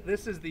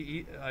 this is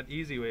the an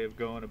easy way of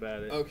going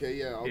about it. Okay,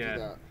 yeah, I'll Yeah. do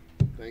that.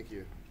 Thank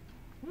you.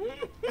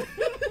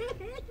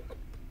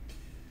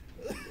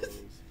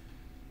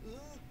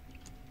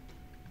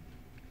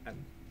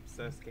 I'm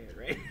so scared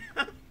right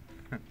now.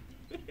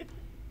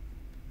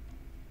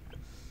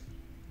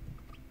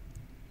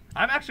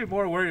 I'm actually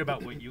more worried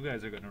about what you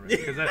guys are gonna write.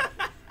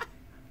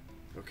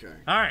 Okay.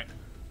 All right,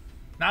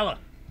 Nyla.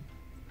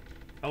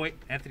 Oh wait,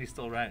 Anthony's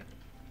still writing.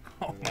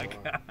 Oh my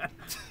god.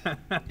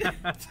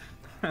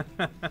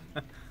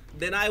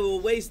 Then I will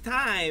waste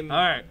time All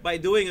right. by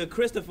doing a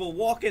Christopher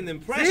Walken See?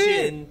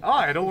 impression.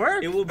 Oh, it'll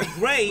work. It will be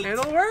great.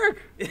 It'll work.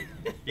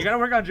 You gotta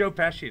work on Joe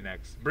Pesci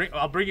next.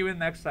 I'll bring you in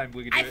next time.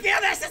 We can do I it. feel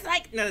this is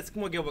like no, it's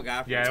more Gilbert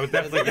Gottfried. Yeah, it was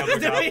definitely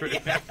Gilbert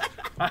Gottfried.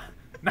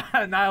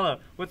 Nyla,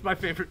 what's my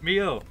favorite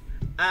meal?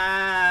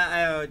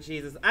 Oh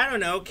Jesus, I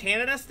don't know.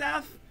 Canada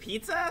stuff,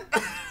 pizza,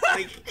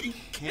 like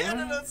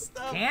Canada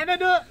stuff.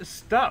 Canada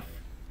stuff.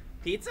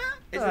 pizza.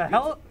 The Is it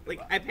hell? pizza?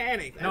 Like I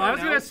panicked. No, I I don't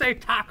was know. gonna say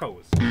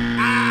tacos.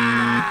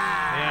 Ah!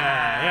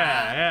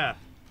 Yeah.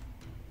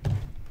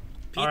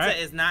 Pizza All right.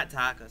 is not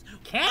tacos.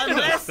 Canada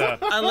Unless, stuff.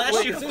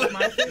 unless you. This is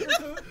my favorite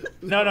food?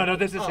 No,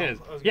 this is his.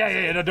 I was Yeah,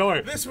 gonna say, no, don't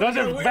worry. this Those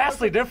would are go way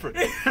vastly different.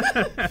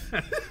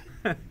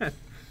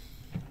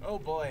 Oh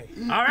boy.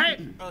 All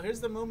right. Oh, here's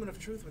the moment of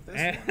truth with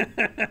this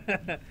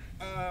one.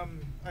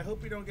 I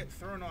hope we don't get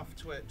thrown off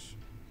Twitch.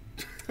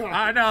 No,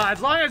 as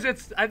long as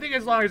it's,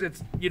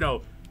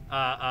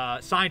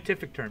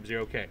 scientific terms,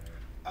 you're okay.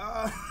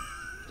 Yeah,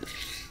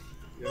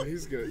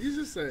 he's good. You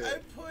just say I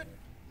it. put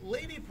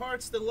lady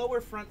parts the lower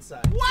front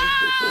side. Wow.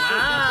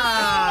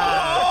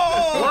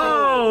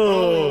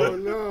 Oh Whoa.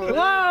 no.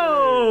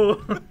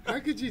 Whoa. How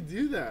could you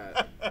do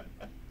that?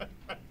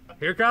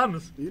 Here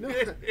comes. You know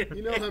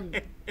I'm.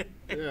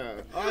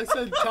 Yeah. Oh, I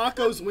said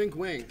tacos. Wink,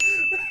 wink.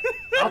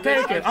 I'll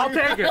take it. All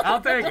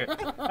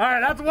right,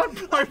 that's 1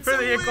 point for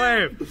the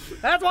acclaim.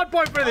 That's 1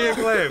 point for the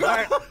acclaim. All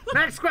right,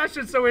 next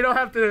question, so we don't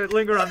have to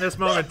linger on this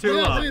moment too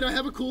Yeah, long. wait, I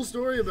have a cool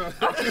story about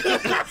it.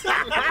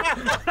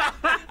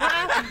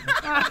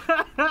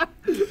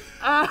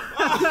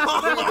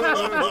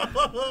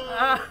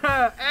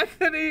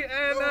 Anthony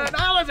and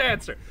Nyla's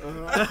answer.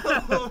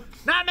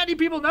 Not many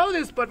people know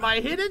this, but my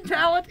hidden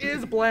talent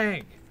is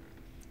blank.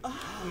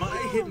 My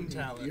hidden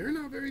talent. You're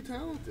not very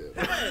talented.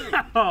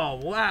 Oh,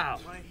 wow.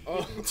 My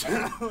Oh, hidden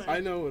talent. I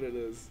know what it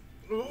is.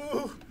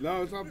 Ooh.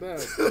 No, it's not bad.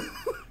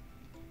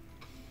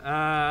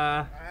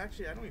 I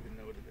don't even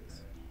know what it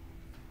is.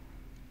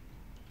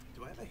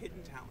 Do I have a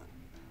hidden talent?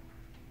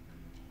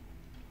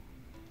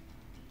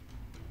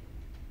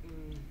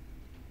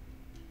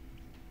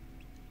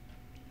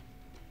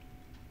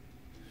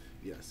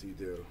 Yes, you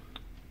do.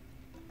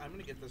 I'm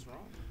gonna get this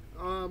wrong.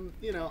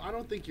 I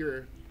don't think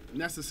you're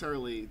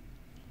necessarily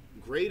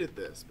great at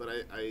this, but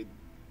I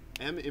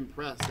am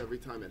impressed every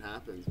time it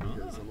happens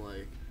because I'm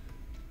like,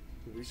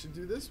 we should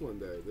do this one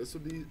day. This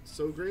would be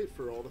so great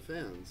for all the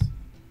fans.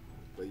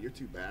 But you're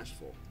too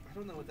bashful. I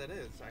don't know what that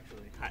is,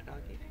 actually. Hot dog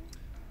eating?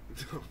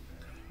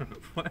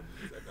 What?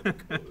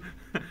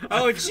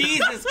 Oh,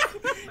 Jesus!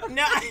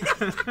 No!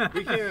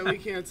 We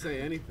can't say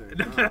anything.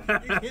 You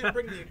can't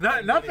bring the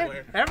Acclaimed Nothing.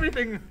 anywhere.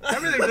 Everything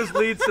just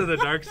leads to the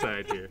dark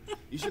side here.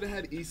 You should have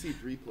had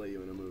EC3 play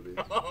you in a movie.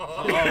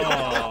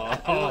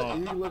 Oh.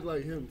 You look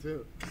like him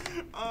too.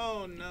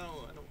 Oh,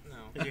 no. I don't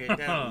know. Is your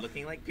dad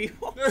looking like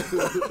people?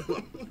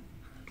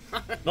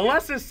 The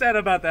less is said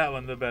about that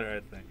one, the better,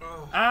 I think.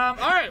 All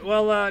right.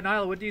 Well,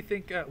 Nyla, what do you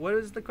think? What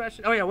is the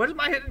question? Oh yeah, what is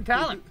my hidden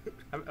talent?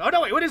 Oh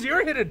no, wait. What is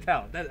your hidden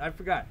talent? I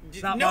forgot. It's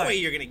There's not no mine. way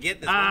you're gonna get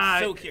this.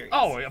 I'm so curious.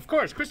 Oh, of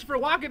course, Christopher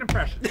Walken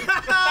impression.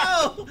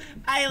 Oh,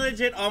 I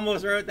legit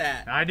almost wrote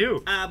that. I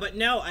do. But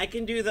no, I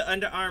can do the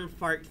underarm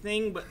fart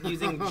thing, but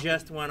using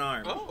just one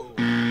arm. Oh.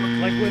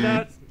 Like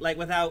without.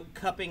 Without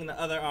cupping the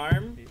other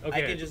arm,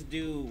 Okay. I can just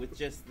do with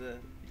just the.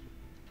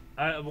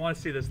 I want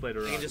to see this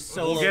later on. can just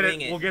solo we'll get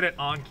wing it. it. We'll get it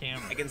on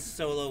camera. I can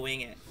solo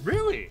wing it.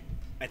 Really?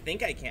 I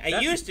think I can. I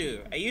used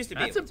to. I used to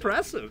be. That's able to.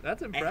 impressive.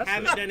 That's impressive. I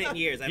haven't done it in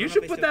years. I don't You know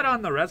should if I put still that can.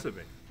 on the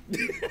resume.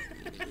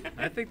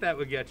 I think that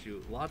would get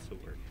you lots of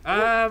work.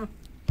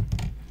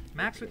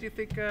 Max, what do you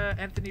think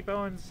Anthony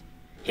Bowens'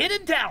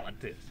 hidden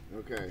talent is?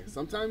 Okay,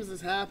 sometimes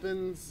this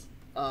happens,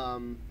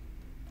 I'm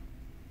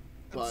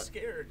but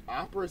scared.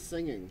 opera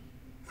singing.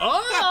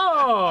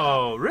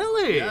 Oh,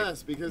 really?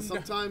 Yes, because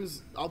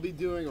sometimes I'll be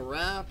doing a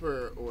rap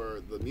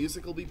or the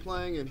music will be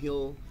playing and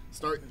he'll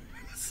start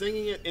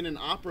singing it in an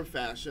opera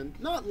fashion.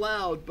 Not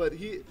loud, but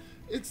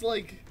it's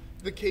like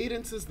the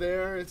cadence is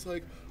there. It's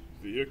like,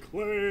 the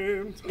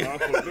acclaimed,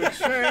 top of the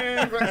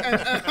chamber.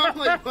 And I'm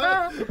like,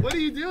 what are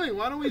you doing?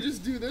 Why don't we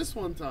just do this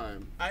one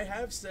time? I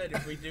have said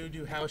if we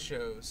do house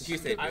shows, You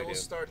said I we will do.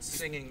 start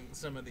singing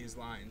some of these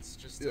lines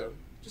just Yeah.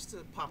 to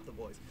pop the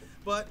boys.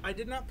 But I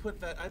did not put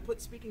that. I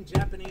put speaking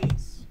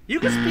Japanese. You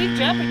can speak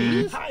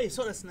Japanese? Hi,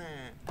 so desu ne.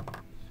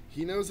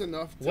 He knows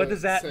enough to What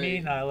does that say,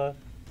 mean, Nyla?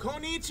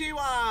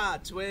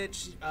 Konnichiwa,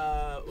 Twitch.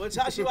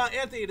 Watashi wa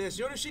Anthony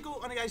desu.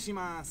 Yoroshiku onegai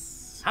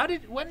shimasu.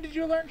 When did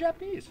you learn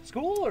Japanese?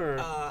 School or?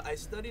 I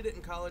studied it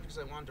in college because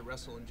I wanted to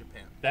wrestle in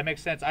Japan. That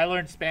makes sense. I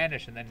learned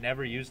Spanish and then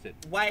never used it.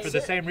 Why? For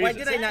the same Why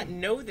reason. did I not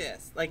know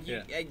this? Like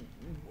you. Yeah.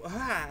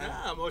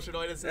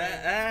 Emotional desu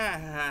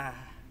ne.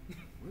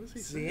 What does he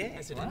See say? it?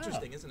 I said Wow.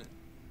 interesting, isn't it?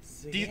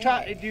 Do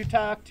you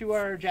talk to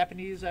our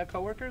Japanese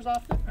coworkers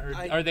often, or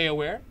are they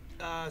aware?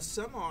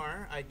 Some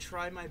are. I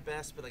try my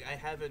best, but like I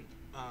haven't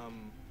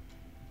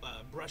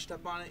brushed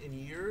up on it in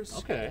years.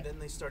 Okay. And then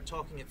they start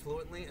talking it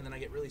fluently, and then I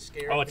get really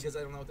scared Oh, it's- because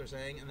I don't know what they're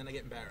saying, and then I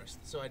get embarrassed.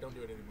 So I don't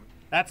do it anymore.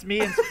 That's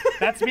me.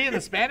 That's me in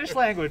the Spanish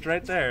language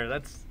right there.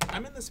 That's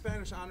I'm in the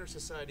Spanish Honor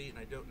Society, and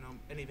I don't know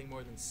anything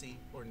more than sí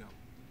or no.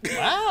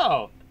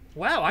 wow.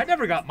 Wow, I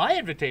never got my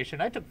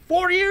invitation. I took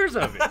 4 years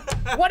of it.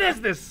 What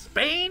is this,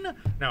 Spain?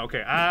 No,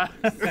 okay.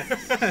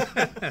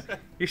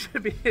 You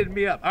should be hitting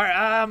me up. All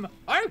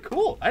right,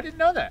 cool. I didn't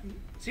know that.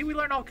 See, we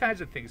learn all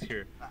kinds of things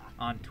here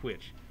on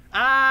Twitch.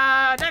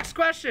 Next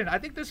question. I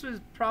think this was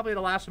probably the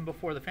last one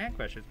before the fan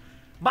questions.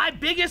 My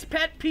biggest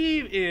pet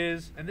peeve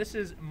is, and this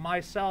is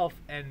myself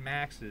and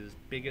Max's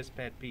biggest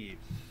pet peeve.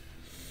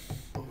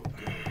 Oh,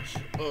 gosh.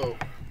 Oh,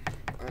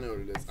 I know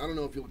what it is. I don't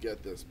know if you'll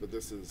get this, but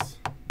this is...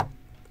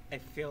 I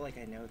feel like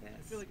I know this.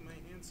 I feel like my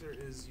answer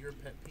is your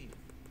pet peeve.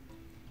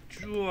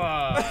 Oh,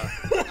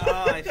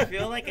 I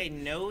feel like I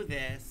know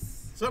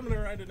this. So I'm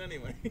gonna write it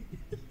anyway.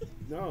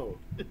 No.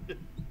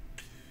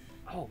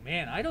 Oh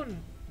man, I don't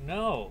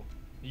know.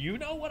 You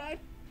know what I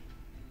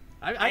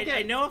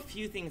I know a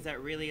few things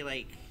that really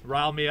like.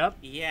 rile me up?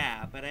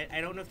 Yeah, but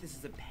I don't know if this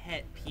is a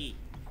pet peeve.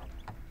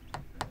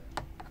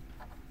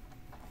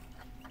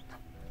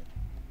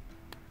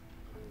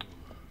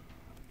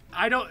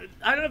 I don't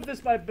know if this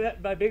is my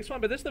biggest one,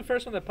 but this is the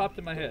first one that popped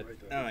in my head.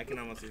 Oh, I can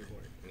almost see the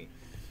board.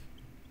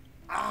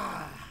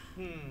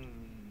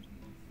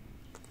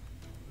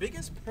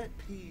 Biggest pet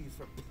peeve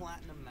for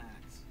Platinum Max.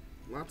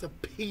 Lots of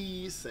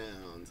P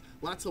sounds.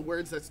 Lots of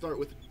words that start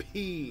with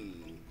P,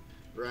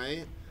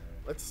 right?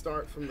 Let's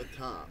start from the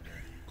top.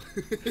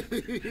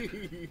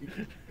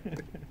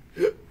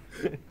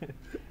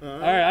 All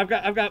right,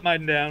 I've got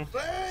mine down.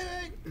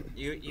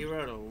 You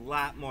wrote a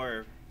lot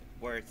more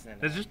words than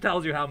This just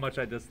tells you how much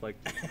I dislike.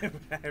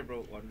 I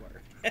wrote one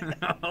word.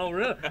 Oh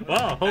really?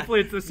 Well,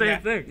 hopefully it's the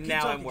same thing.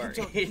 Now I'm worried.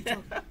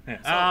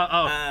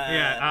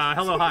 Yeah.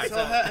 Hello, hi.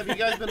 So have you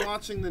guys been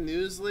watching the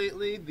news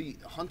lately? The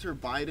Hunter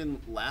Biden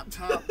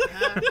laptop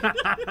hack?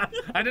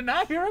 I did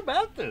not hear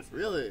about this.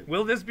 Really?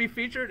 Will this be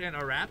featured in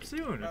a rap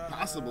soon?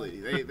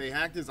 Possibly. They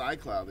hacked his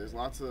iCloud. There's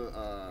lots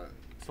of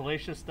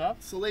Salacious stuff?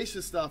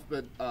 salacious stuff,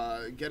 but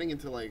getting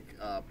into like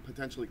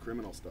potentially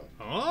criminal stuff.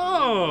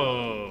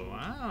 Oh,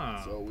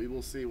 wow. So we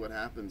will see what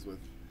happens with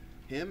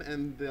him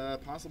and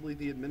possibly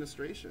the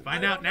administration.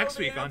 Find I out don't know next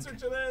the week on answer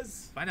to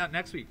this. Find out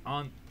next week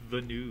on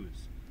the news.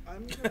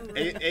 I'm gonna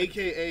write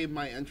AKA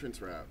my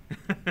entrance rap.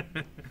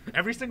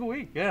 Every single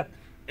week, yeah.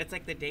 It's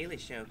like the Daily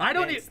Show. I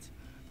don't Convinced.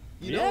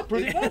 You Yeah, know,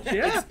 pretty much,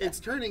 yeah. It's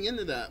turning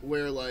into that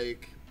where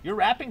like. You're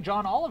rapping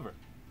John Oliver.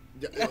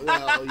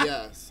 Well,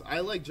 yes, I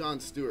like Jon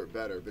Stewart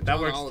better, but That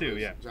John works Oliver's, too,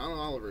 yeah. John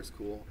Oliver's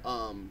cool.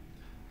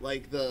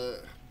 Like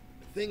the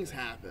things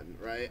happen,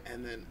 right,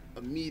 and then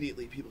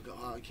immediately people go,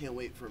 "Oh, I can't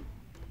wait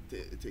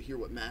to hear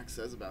what Max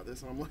says about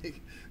this." And I'm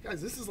like,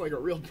 guys, this is like a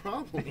real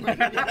problem.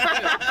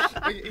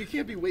 You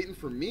can't be waiting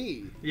for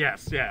me.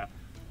 Yes, yeah.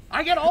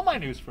 I get all my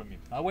news from you.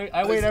 I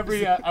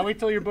wait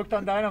till you're booked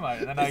on Dynamite,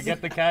 and then I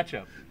get the catch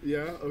up. Yeah.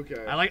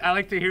 Okay. I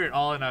like to hear it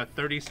all in a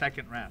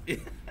 30-second round.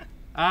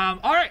 All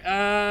right,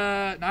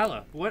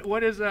 Nyla,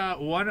 what is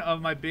one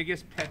of my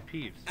biggest pet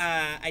peeves?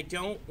 I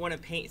don't want to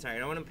paint. Sorry, I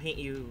don't want to paint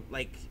you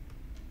like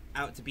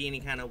out to be any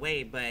kind of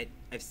way, but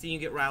I've seen you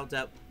get riled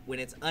up when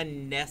it's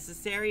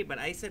unnecessary. But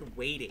I said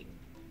waiting.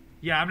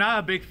 Yeah, I'm not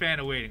a big fan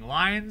of waiting.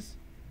 Lines,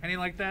 anything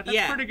like that.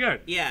 That's pretty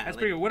good. Yeah, that's like,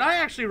 pretty good. What I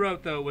actually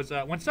wrote though was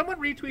when someone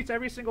retweets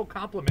every single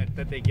compliment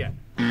that they get.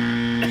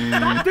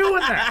 Stop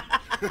doing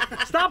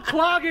that. Stop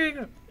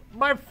clogging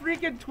my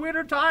freaking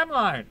Twitter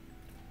timeline.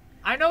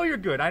 I know you're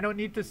good. I don't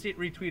need to see it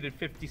retweeted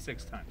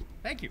 56 times.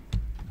 Thank you.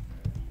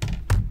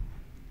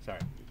 Sorry.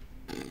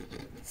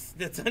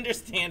 That's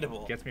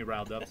understandable. Gets me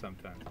riled up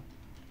sometimes.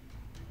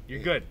 You're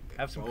good.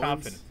 Have some Bowens?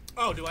 confidence.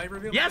 Oh, do I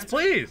reveal? Yes, my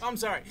answer? please. I'm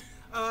sorry.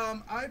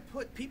 I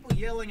put people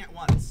yelling at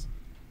once.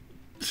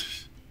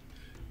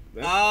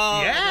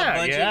 Oh, Yeah, the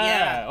budget,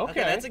 yeah, Okay,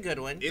 okay. that's a good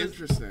one.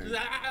 Interesting.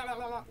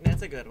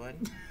 That's a good one.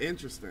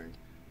 Interesting.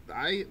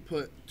 I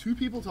put two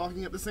people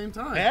talking at the same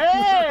time.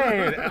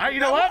 Hey! You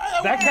know what?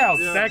 That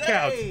counts. Yeah. That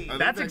counts. Hey. I think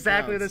That's that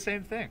exactly counts. the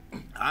same thing.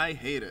 I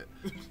hate it.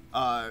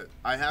 I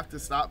have to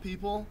stop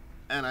people,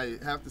 and I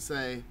have to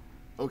say,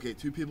 okay,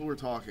 two people were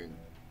talking.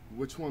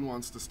 Which one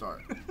wants to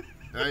start?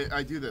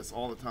 I do this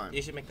all the time.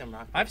 You should make them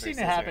rock. I've seen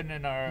it happen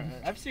in our.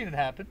 I've seen it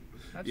happen.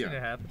 I've seen Yeah,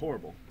 it happen.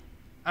 horrible.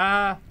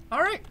 All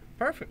right.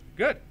 Perfect.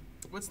 Good.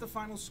 What's the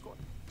final score?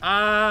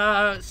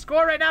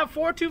 Score right now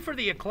 4-2 for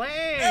the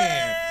Acclaim.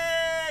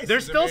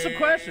 There's still some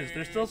questions.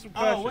 There's still some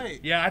questions. Oh,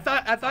 wait. Yeah, I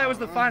thought it was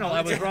the final.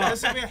 I was wrong.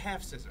 This will be a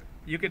half scissor.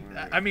 You could.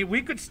 I mean,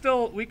 we could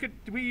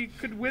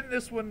win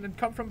this one and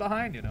come from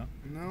behind. You know.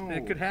 No.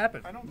 It could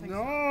happen. I don't think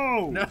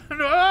No.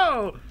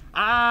 No.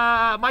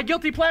 My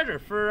guilty pleasure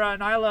for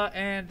Nyla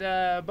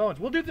and Bowens.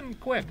 We'll do them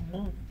quick.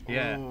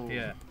 Yeah. Oh.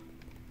 Yeah.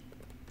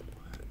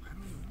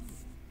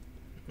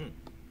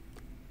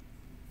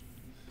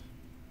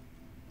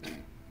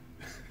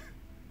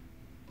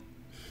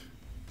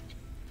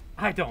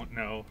 I don't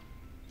know.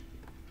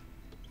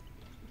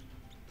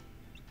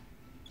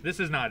 This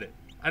is not it.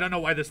 I don't know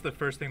why this is the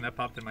first thing that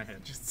popped in my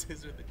head. Just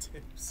scissor the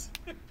tips.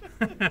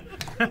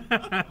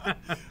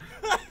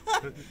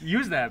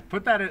 Use that.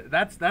 Put that in.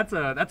 That's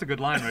a good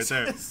line right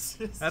there.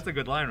 That's a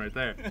good line right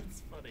there.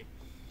 That's funny.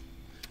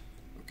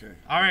 Okay.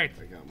 All right.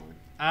 I got mine.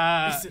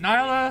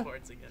 Nyla,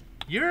 Parts again.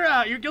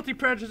 your guilty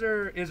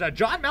pleasure is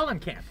John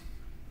Mellencamp.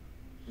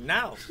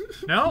 No,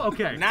 No?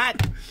 Okay.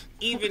 not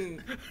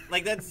even.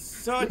 Like that's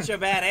such a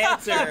bad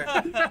answer.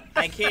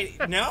 I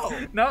can't. No.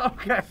 No?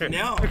 Okay.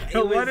 No.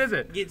 So what is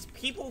it? It's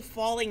people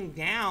falling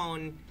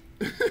down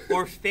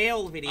or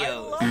fail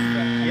videos.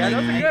 Yeah,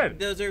 those are good.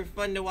 Those are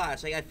fun to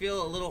watch. Like I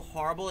feel a little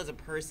horrible as a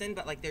person,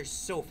 but like they're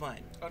so fun.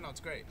 Oh no,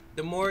 it's great.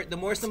 The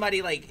more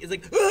somebody like is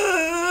like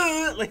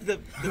the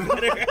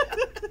better.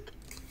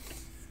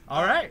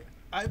 All right.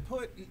 I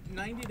put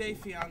 90 Day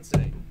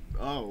Fiance.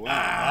 Oh, wow.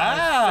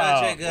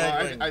 Wow. Such a good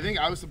Well, one. I think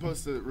I was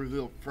supposed to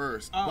reveal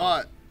first, Oh.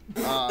 but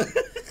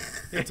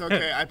it's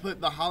okay. I put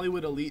the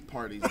Hollywood elite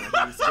parties that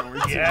he's going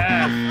to.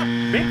 Yeah.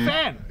 Big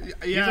fan.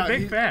 He's Yeah, a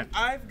big fan.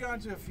 I've gone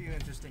to a few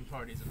interesting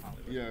parties in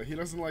Hollywood. Yeah, he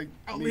doesn't like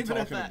I'll me leave it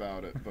at talking that.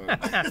 about it, but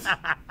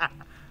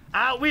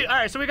All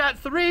right, so we got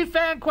 3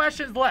 fan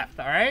questions left,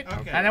 all right?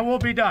 Okay. And then we'll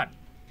be done.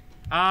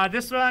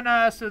 This one,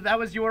 so that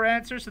was your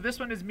answer. So this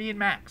one is me and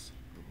Max.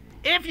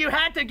 If you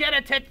had to get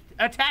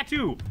a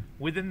tattoo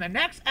within the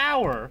next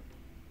hour,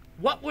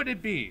 what would it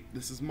be?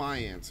 this is my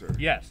answer.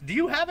 Yes. Do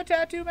you have a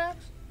tattoo,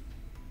 Max?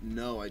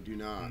 No, I do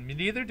not. Me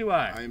neither do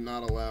I. I am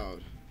not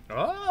allowed.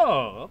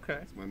 Oh,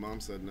 okay. My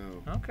mom said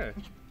no. Okay.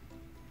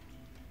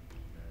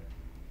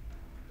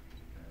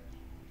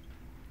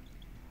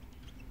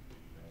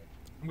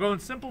 I'm going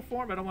simple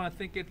form. I don't want to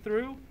think it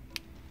through.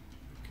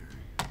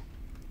 Okay.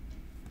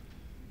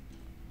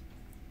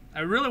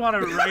 I really want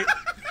to write.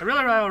 I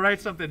really want to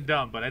write something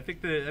dumb, but I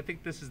think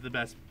this is the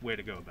best way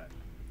to go about it.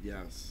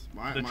 Yes,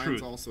 The mine's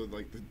truth. also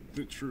like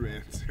the true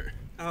answer.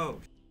 Oh,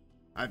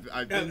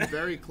 I've been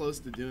very close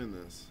to doing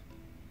this.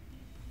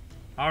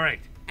 All right.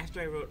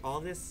 after I wrote all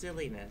this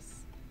silliness.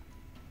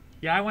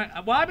 Yeah, I went.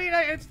 Well, I mean,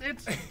 it's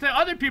to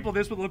other people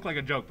this would look like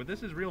a joke, but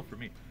this is real for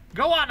me.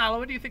 Go on, Nyla.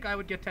 What do you think I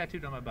would get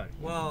tattooed on my body?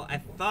 Well, I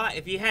thought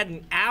if you had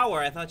an hour,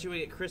 I thought you would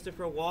get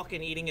Christopher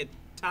Walken eating a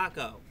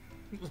taco.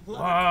 Christopher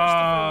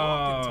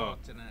Walken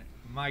talk tonight.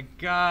 My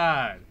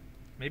God.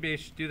 Maybe I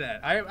should do that.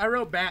 I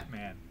wrote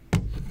Batman.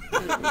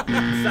 Solid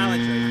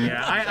choice.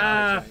 Yeah,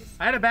 Solid choice.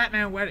 I had a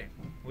Batman wedding,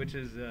 which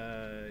is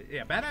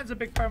yeah, Batman's a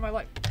big part of my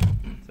life.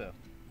 So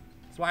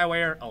that's why I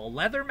wear a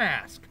leather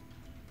mask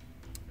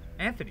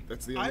Anthony.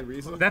 That's the only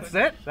reason. That's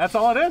it. That's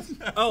all it is.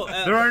 Oh,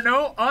 There are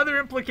no other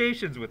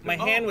implications with my it.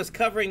 hand was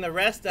covering the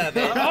rest of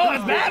it. Oh,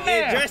 it's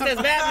Batman! Dressed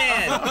as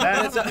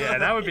Batman. Yeah,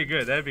 that would be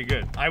good. That'd be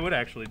good. I would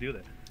actually do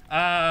that.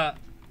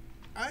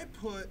 I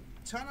put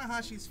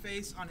Tanahashi's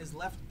face on his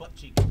left butt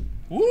cheek.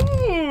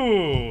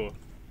 Ooh.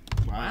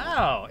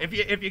 Wow. If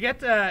you get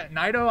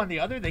Naito on the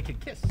other, they can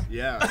kiss.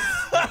 Yeah.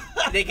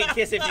 They can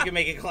kiss if you can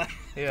make it clap.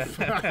 Yeah.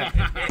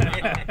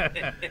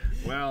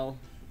 Well,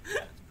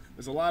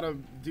 there's a lot of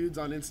dudes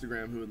on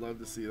Instagram who would love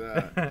to see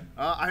that.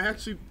 I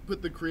actually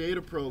put the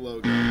Creator Pro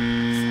logo.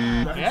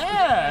 Yeah.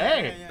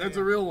 Hey. That's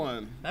a real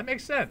one. That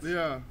makes sense.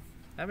 Yeah.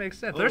 That makes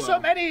sense. Oh, There's well.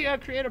 so many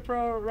Creator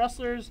Pro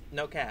wrestlers.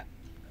 No cap.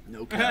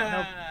 No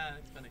cap.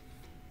 It's funny.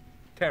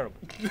 Terrible.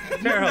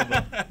 Terrible.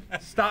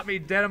 Stop me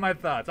dead in my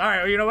thoughts. All right,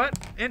 well, you know what?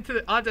 On to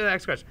the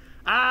next question.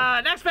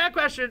 Next fan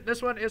question.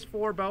 This one is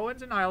for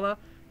Bowens and Nyla.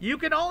 You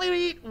can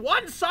only eat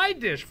one side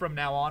dish from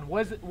now on.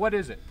 What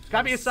is it? It's got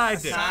to be a side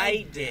dish.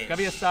 Side dish. It's got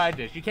to be a side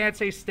dish. You can't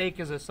say steak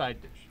is a side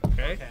dish,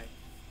 okay? Okay.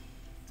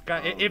 It's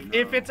got, Oh, if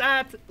no. it's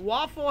at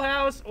Waffle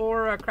House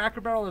or Cracker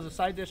Barrel as a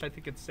side dish, I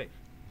think it's safe.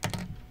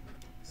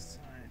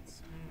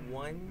 Science.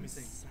 One me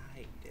see.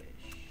 side dish.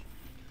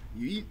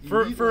 You eat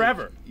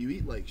Forever. Like, you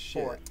eat like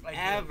shit.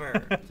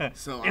 Forever.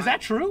 So Is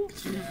that true?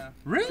 Yeah.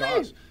 Really?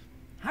 Gosh.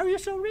 How are you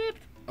so ripped?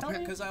 Tell Okay,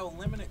 me. Because I will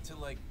limit it to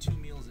like 2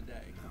 meals a day.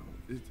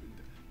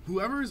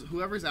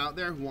 Whoever's out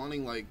there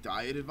wanting like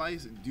diet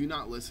advice, do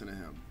not listen to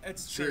him.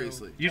 It's true.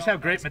 Seriously. You just Don't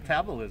have great ask me.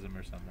 metabolism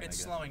or something. It's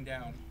I guess. slowing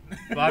down.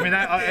 Well, I mean,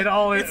 it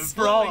all It's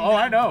for all. slowing Oh,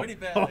 I down know. pretty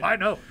bad. Oh, I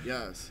know.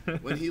 Yes.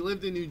 When he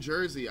lived in New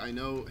Jersey, I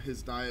know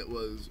his diet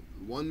was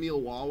 1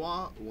 meal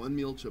Wawa, 1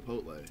 meal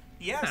Chipotle.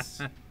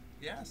 Yes.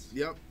 Yes.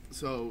 Yep.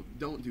 So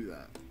don't do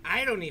that.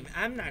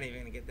 I'm not even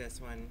gonna get this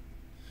one.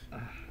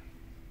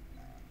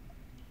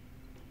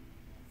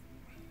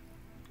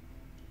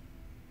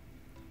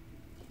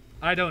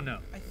 I don't know.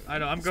 I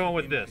don't. I'm This going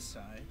would with be my this.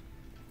 side.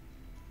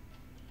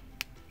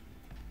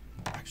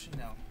 Actually,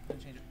 no. I'm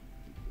gonna change it.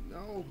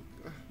 No.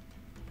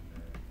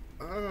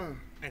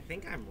 I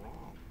think I'm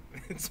wrong.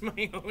 It's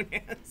my own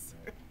answer.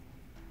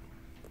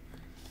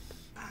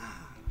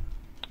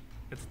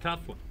 It's a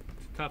tough one.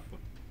 It's a tough one.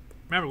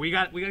 Remember, we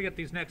got to get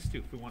these next two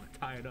if we want to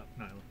tie it up,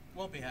 Nyla.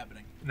 Won't be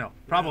happening. No,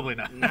 probably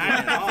not. Not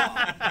at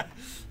all.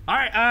 All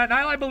right,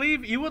 Nyla, I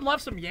believe you would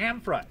love some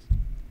yam fries.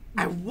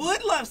 I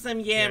would love some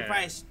yam Yeah.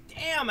 fries.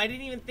 Damn, I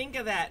didn't even think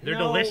of that. They're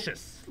No,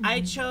 delicious.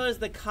 I chose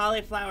the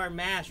cauliflower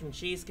mash from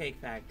Cheesecake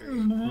Factory.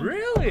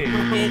 Really?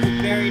 It's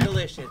very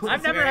delicious. I've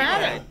It's never very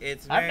had good. it.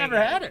 It's I've very never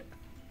good. had it.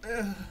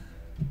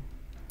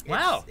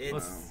 Wow. It's-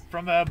 Well,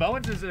 from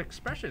Bowens'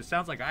 expression, it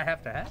sounds like I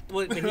have to have it.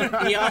 Well,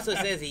 but he also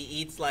says he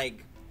eats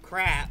like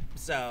crap,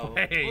 so.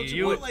 Hey, Well,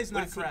 you. Chipotle's not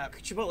What's he- crap.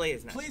 Chipotle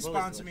is not. Please Chipotle's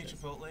sponsor me, delicious.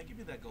 Chipotle. Give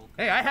me that gold.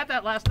 Hey, I had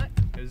that last night.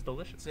 It was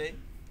delicious. See?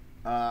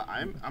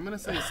 I'm gonna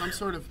say some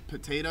sort of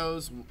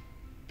potatoes,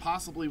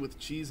 possibly with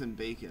cheese and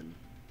bacon,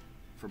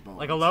 for bones.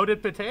 Like a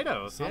loaded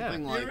potato.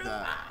 Something yeah. like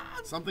that.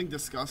 Something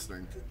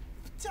disgusting.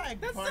 Tag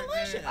That's partner.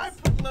 delicious. I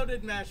put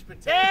loaded mashed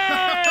potatoes.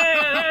 Hey,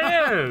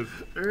 there it is.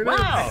 There it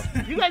Wow,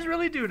 is. you guys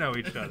really do know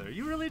each other.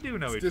 You really do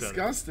know each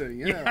Disgusting.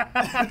 Yeah.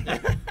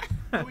 other.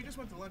 Oh, we just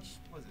went to lunch,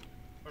 was it?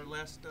 Our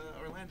last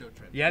Orlando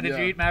trip. Yeah, did you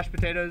Yeah. eat mashed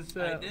potatoes?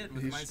 I did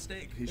with He's- my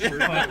steak. He sure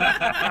did.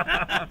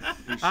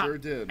 He sure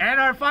did.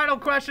 And our final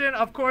question,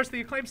 of course,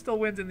 the Acclaim still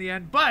wins in the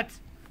end. But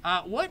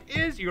what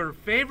is your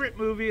favorite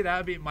movie? That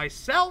would be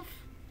myself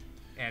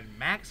and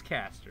Max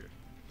Caster.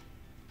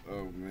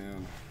 Oh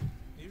man.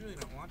 You really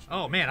don't watch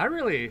Oh man, I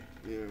really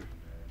Yeah.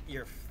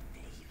 Your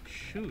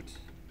shoot.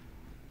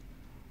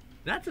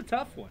 That's a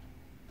tough one,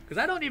 because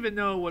I don't even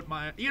know what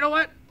my. You know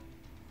what?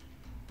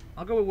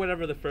 I'll go with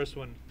whatever the first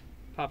one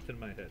popped in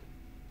my head.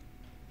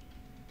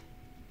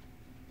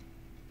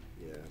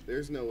 Yeah.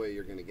 There's no way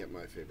you're gonna get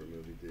my favorite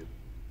movie, dude.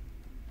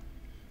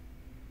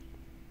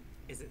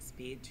 Is it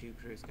Speed 2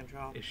 Cruise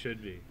Control? It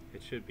should be.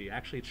 It should be.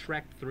 Actually,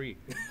 Shrek 3.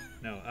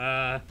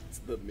 No. It's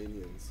the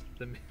Minions.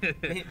 Did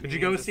you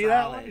go Minions are see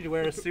that one? solid. Did you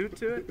wear a suit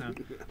to it? No.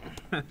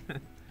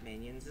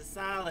 Minions is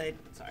solid.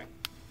 Sorry.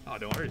 Oh,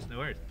 no worries, no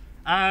worries.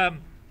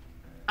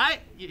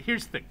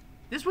 Here's the thing.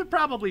 This would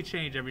probably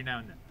change every now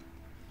and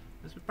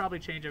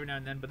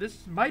then. But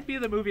this might be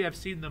the movie I've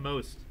seen the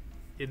most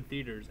in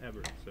theaters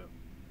ever. So,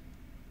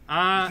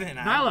 Then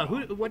I'm Nyla,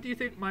 wrong. what do you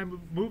think my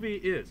movie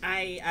is?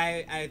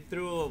 I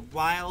threw a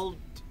wild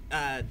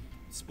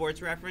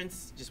sports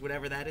reference, just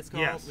whatever that is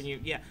called. Yes. When you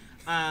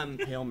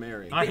Hail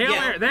Mary. Hail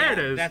Mary, there it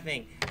is. That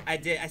thing. I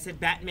said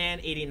Batman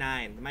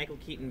 '89, the Michael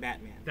Keaton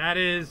Batman. That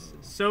is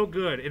so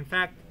good. In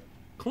fact,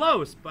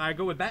 close. But I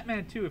go with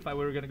Batman 2 if I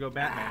were going to go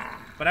Batman.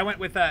 But I went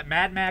with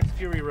Mad Max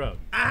Fury Road,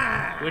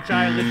 which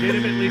I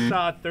legitimately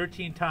saw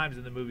 13 times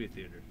in the movie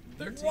theater.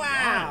 13.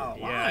 Wow.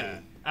 Yeah.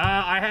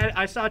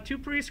 I saw 2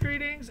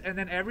 pre-screenings, and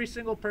then every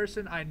single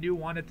person I knew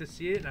wanted to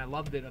see it, and I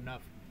loved it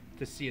enough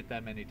to see it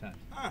that many times.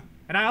 Huh.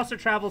 And I also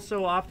travel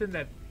so often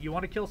that you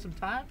want to kill some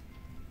time,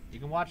 you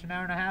can watch an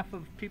hour and a half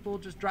of people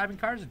just driving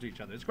cars into each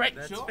other. It's great.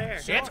 That's Sure,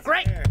 fair. sure. It's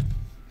great. Fair.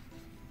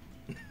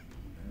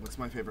 What's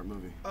my favorite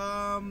movie?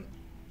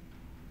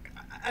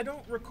 I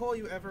don't recall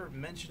you ever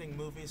mentioning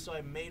movies, so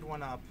I made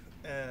one up.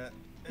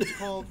 It's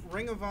called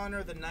Ring of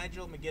Honor: The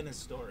Nigel McGuinness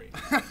Story.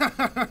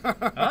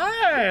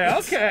 Hey,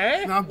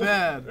 okay. Not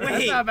bad.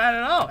 That's not bad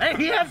at all. Hey,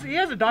 he has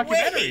a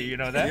documentary. Wait. You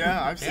know that?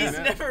 Yeah, I've seen He's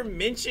it. never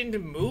mentioned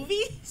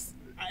movies?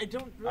 I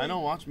don't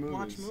watch movies.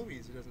 Watch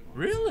movies. He doesn't watch.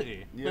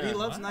 Really? Yeah. But he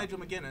loves Wow. Nigel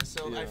McGuinness,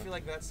 so I Yeah. feel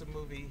like that's a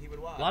movie he would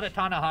watch. A lot of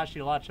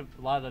Tanahashi, a lot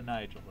of the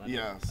Nigel.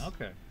 Yes.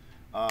 Okay.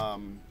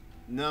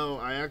 No,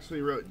 I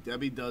actually wrote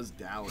Debbie Does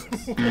Dallas.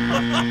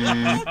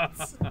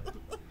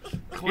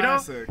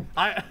 Classic.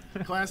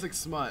 Classic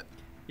smut.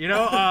 You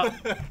know,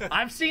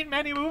 I've seen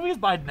many movies,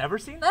 but I've never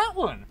seen that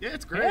one. Yeah,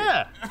 it's great.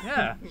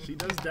 Yeah. She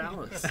does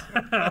Dallas.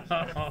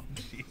 Oh,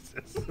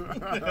 Jesus. All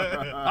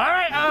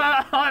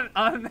right,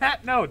 on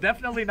that note,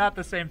 definitely not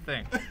the same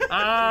thing.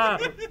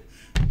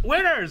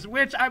 Winners,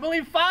 which I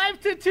believe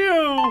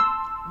 5-2,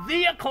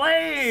 the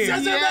Acclaimed.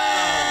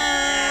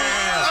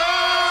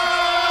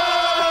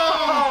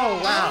 Oh,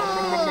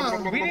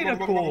 wow. We need a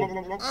cool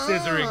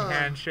scissoring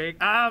handshake.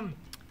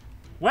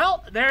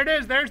 Well, there it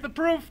is. There's the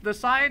proof. The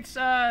science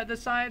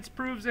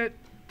proves it.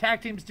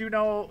 Tag teams do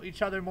know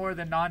each other more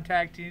than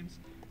non-tag teams.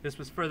 This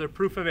was further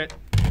proof of it.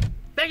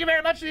 Thank you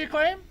very much, the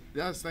Acclaim.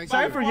 Yes, thank you.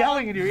 Sorry for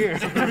yelling in your ear.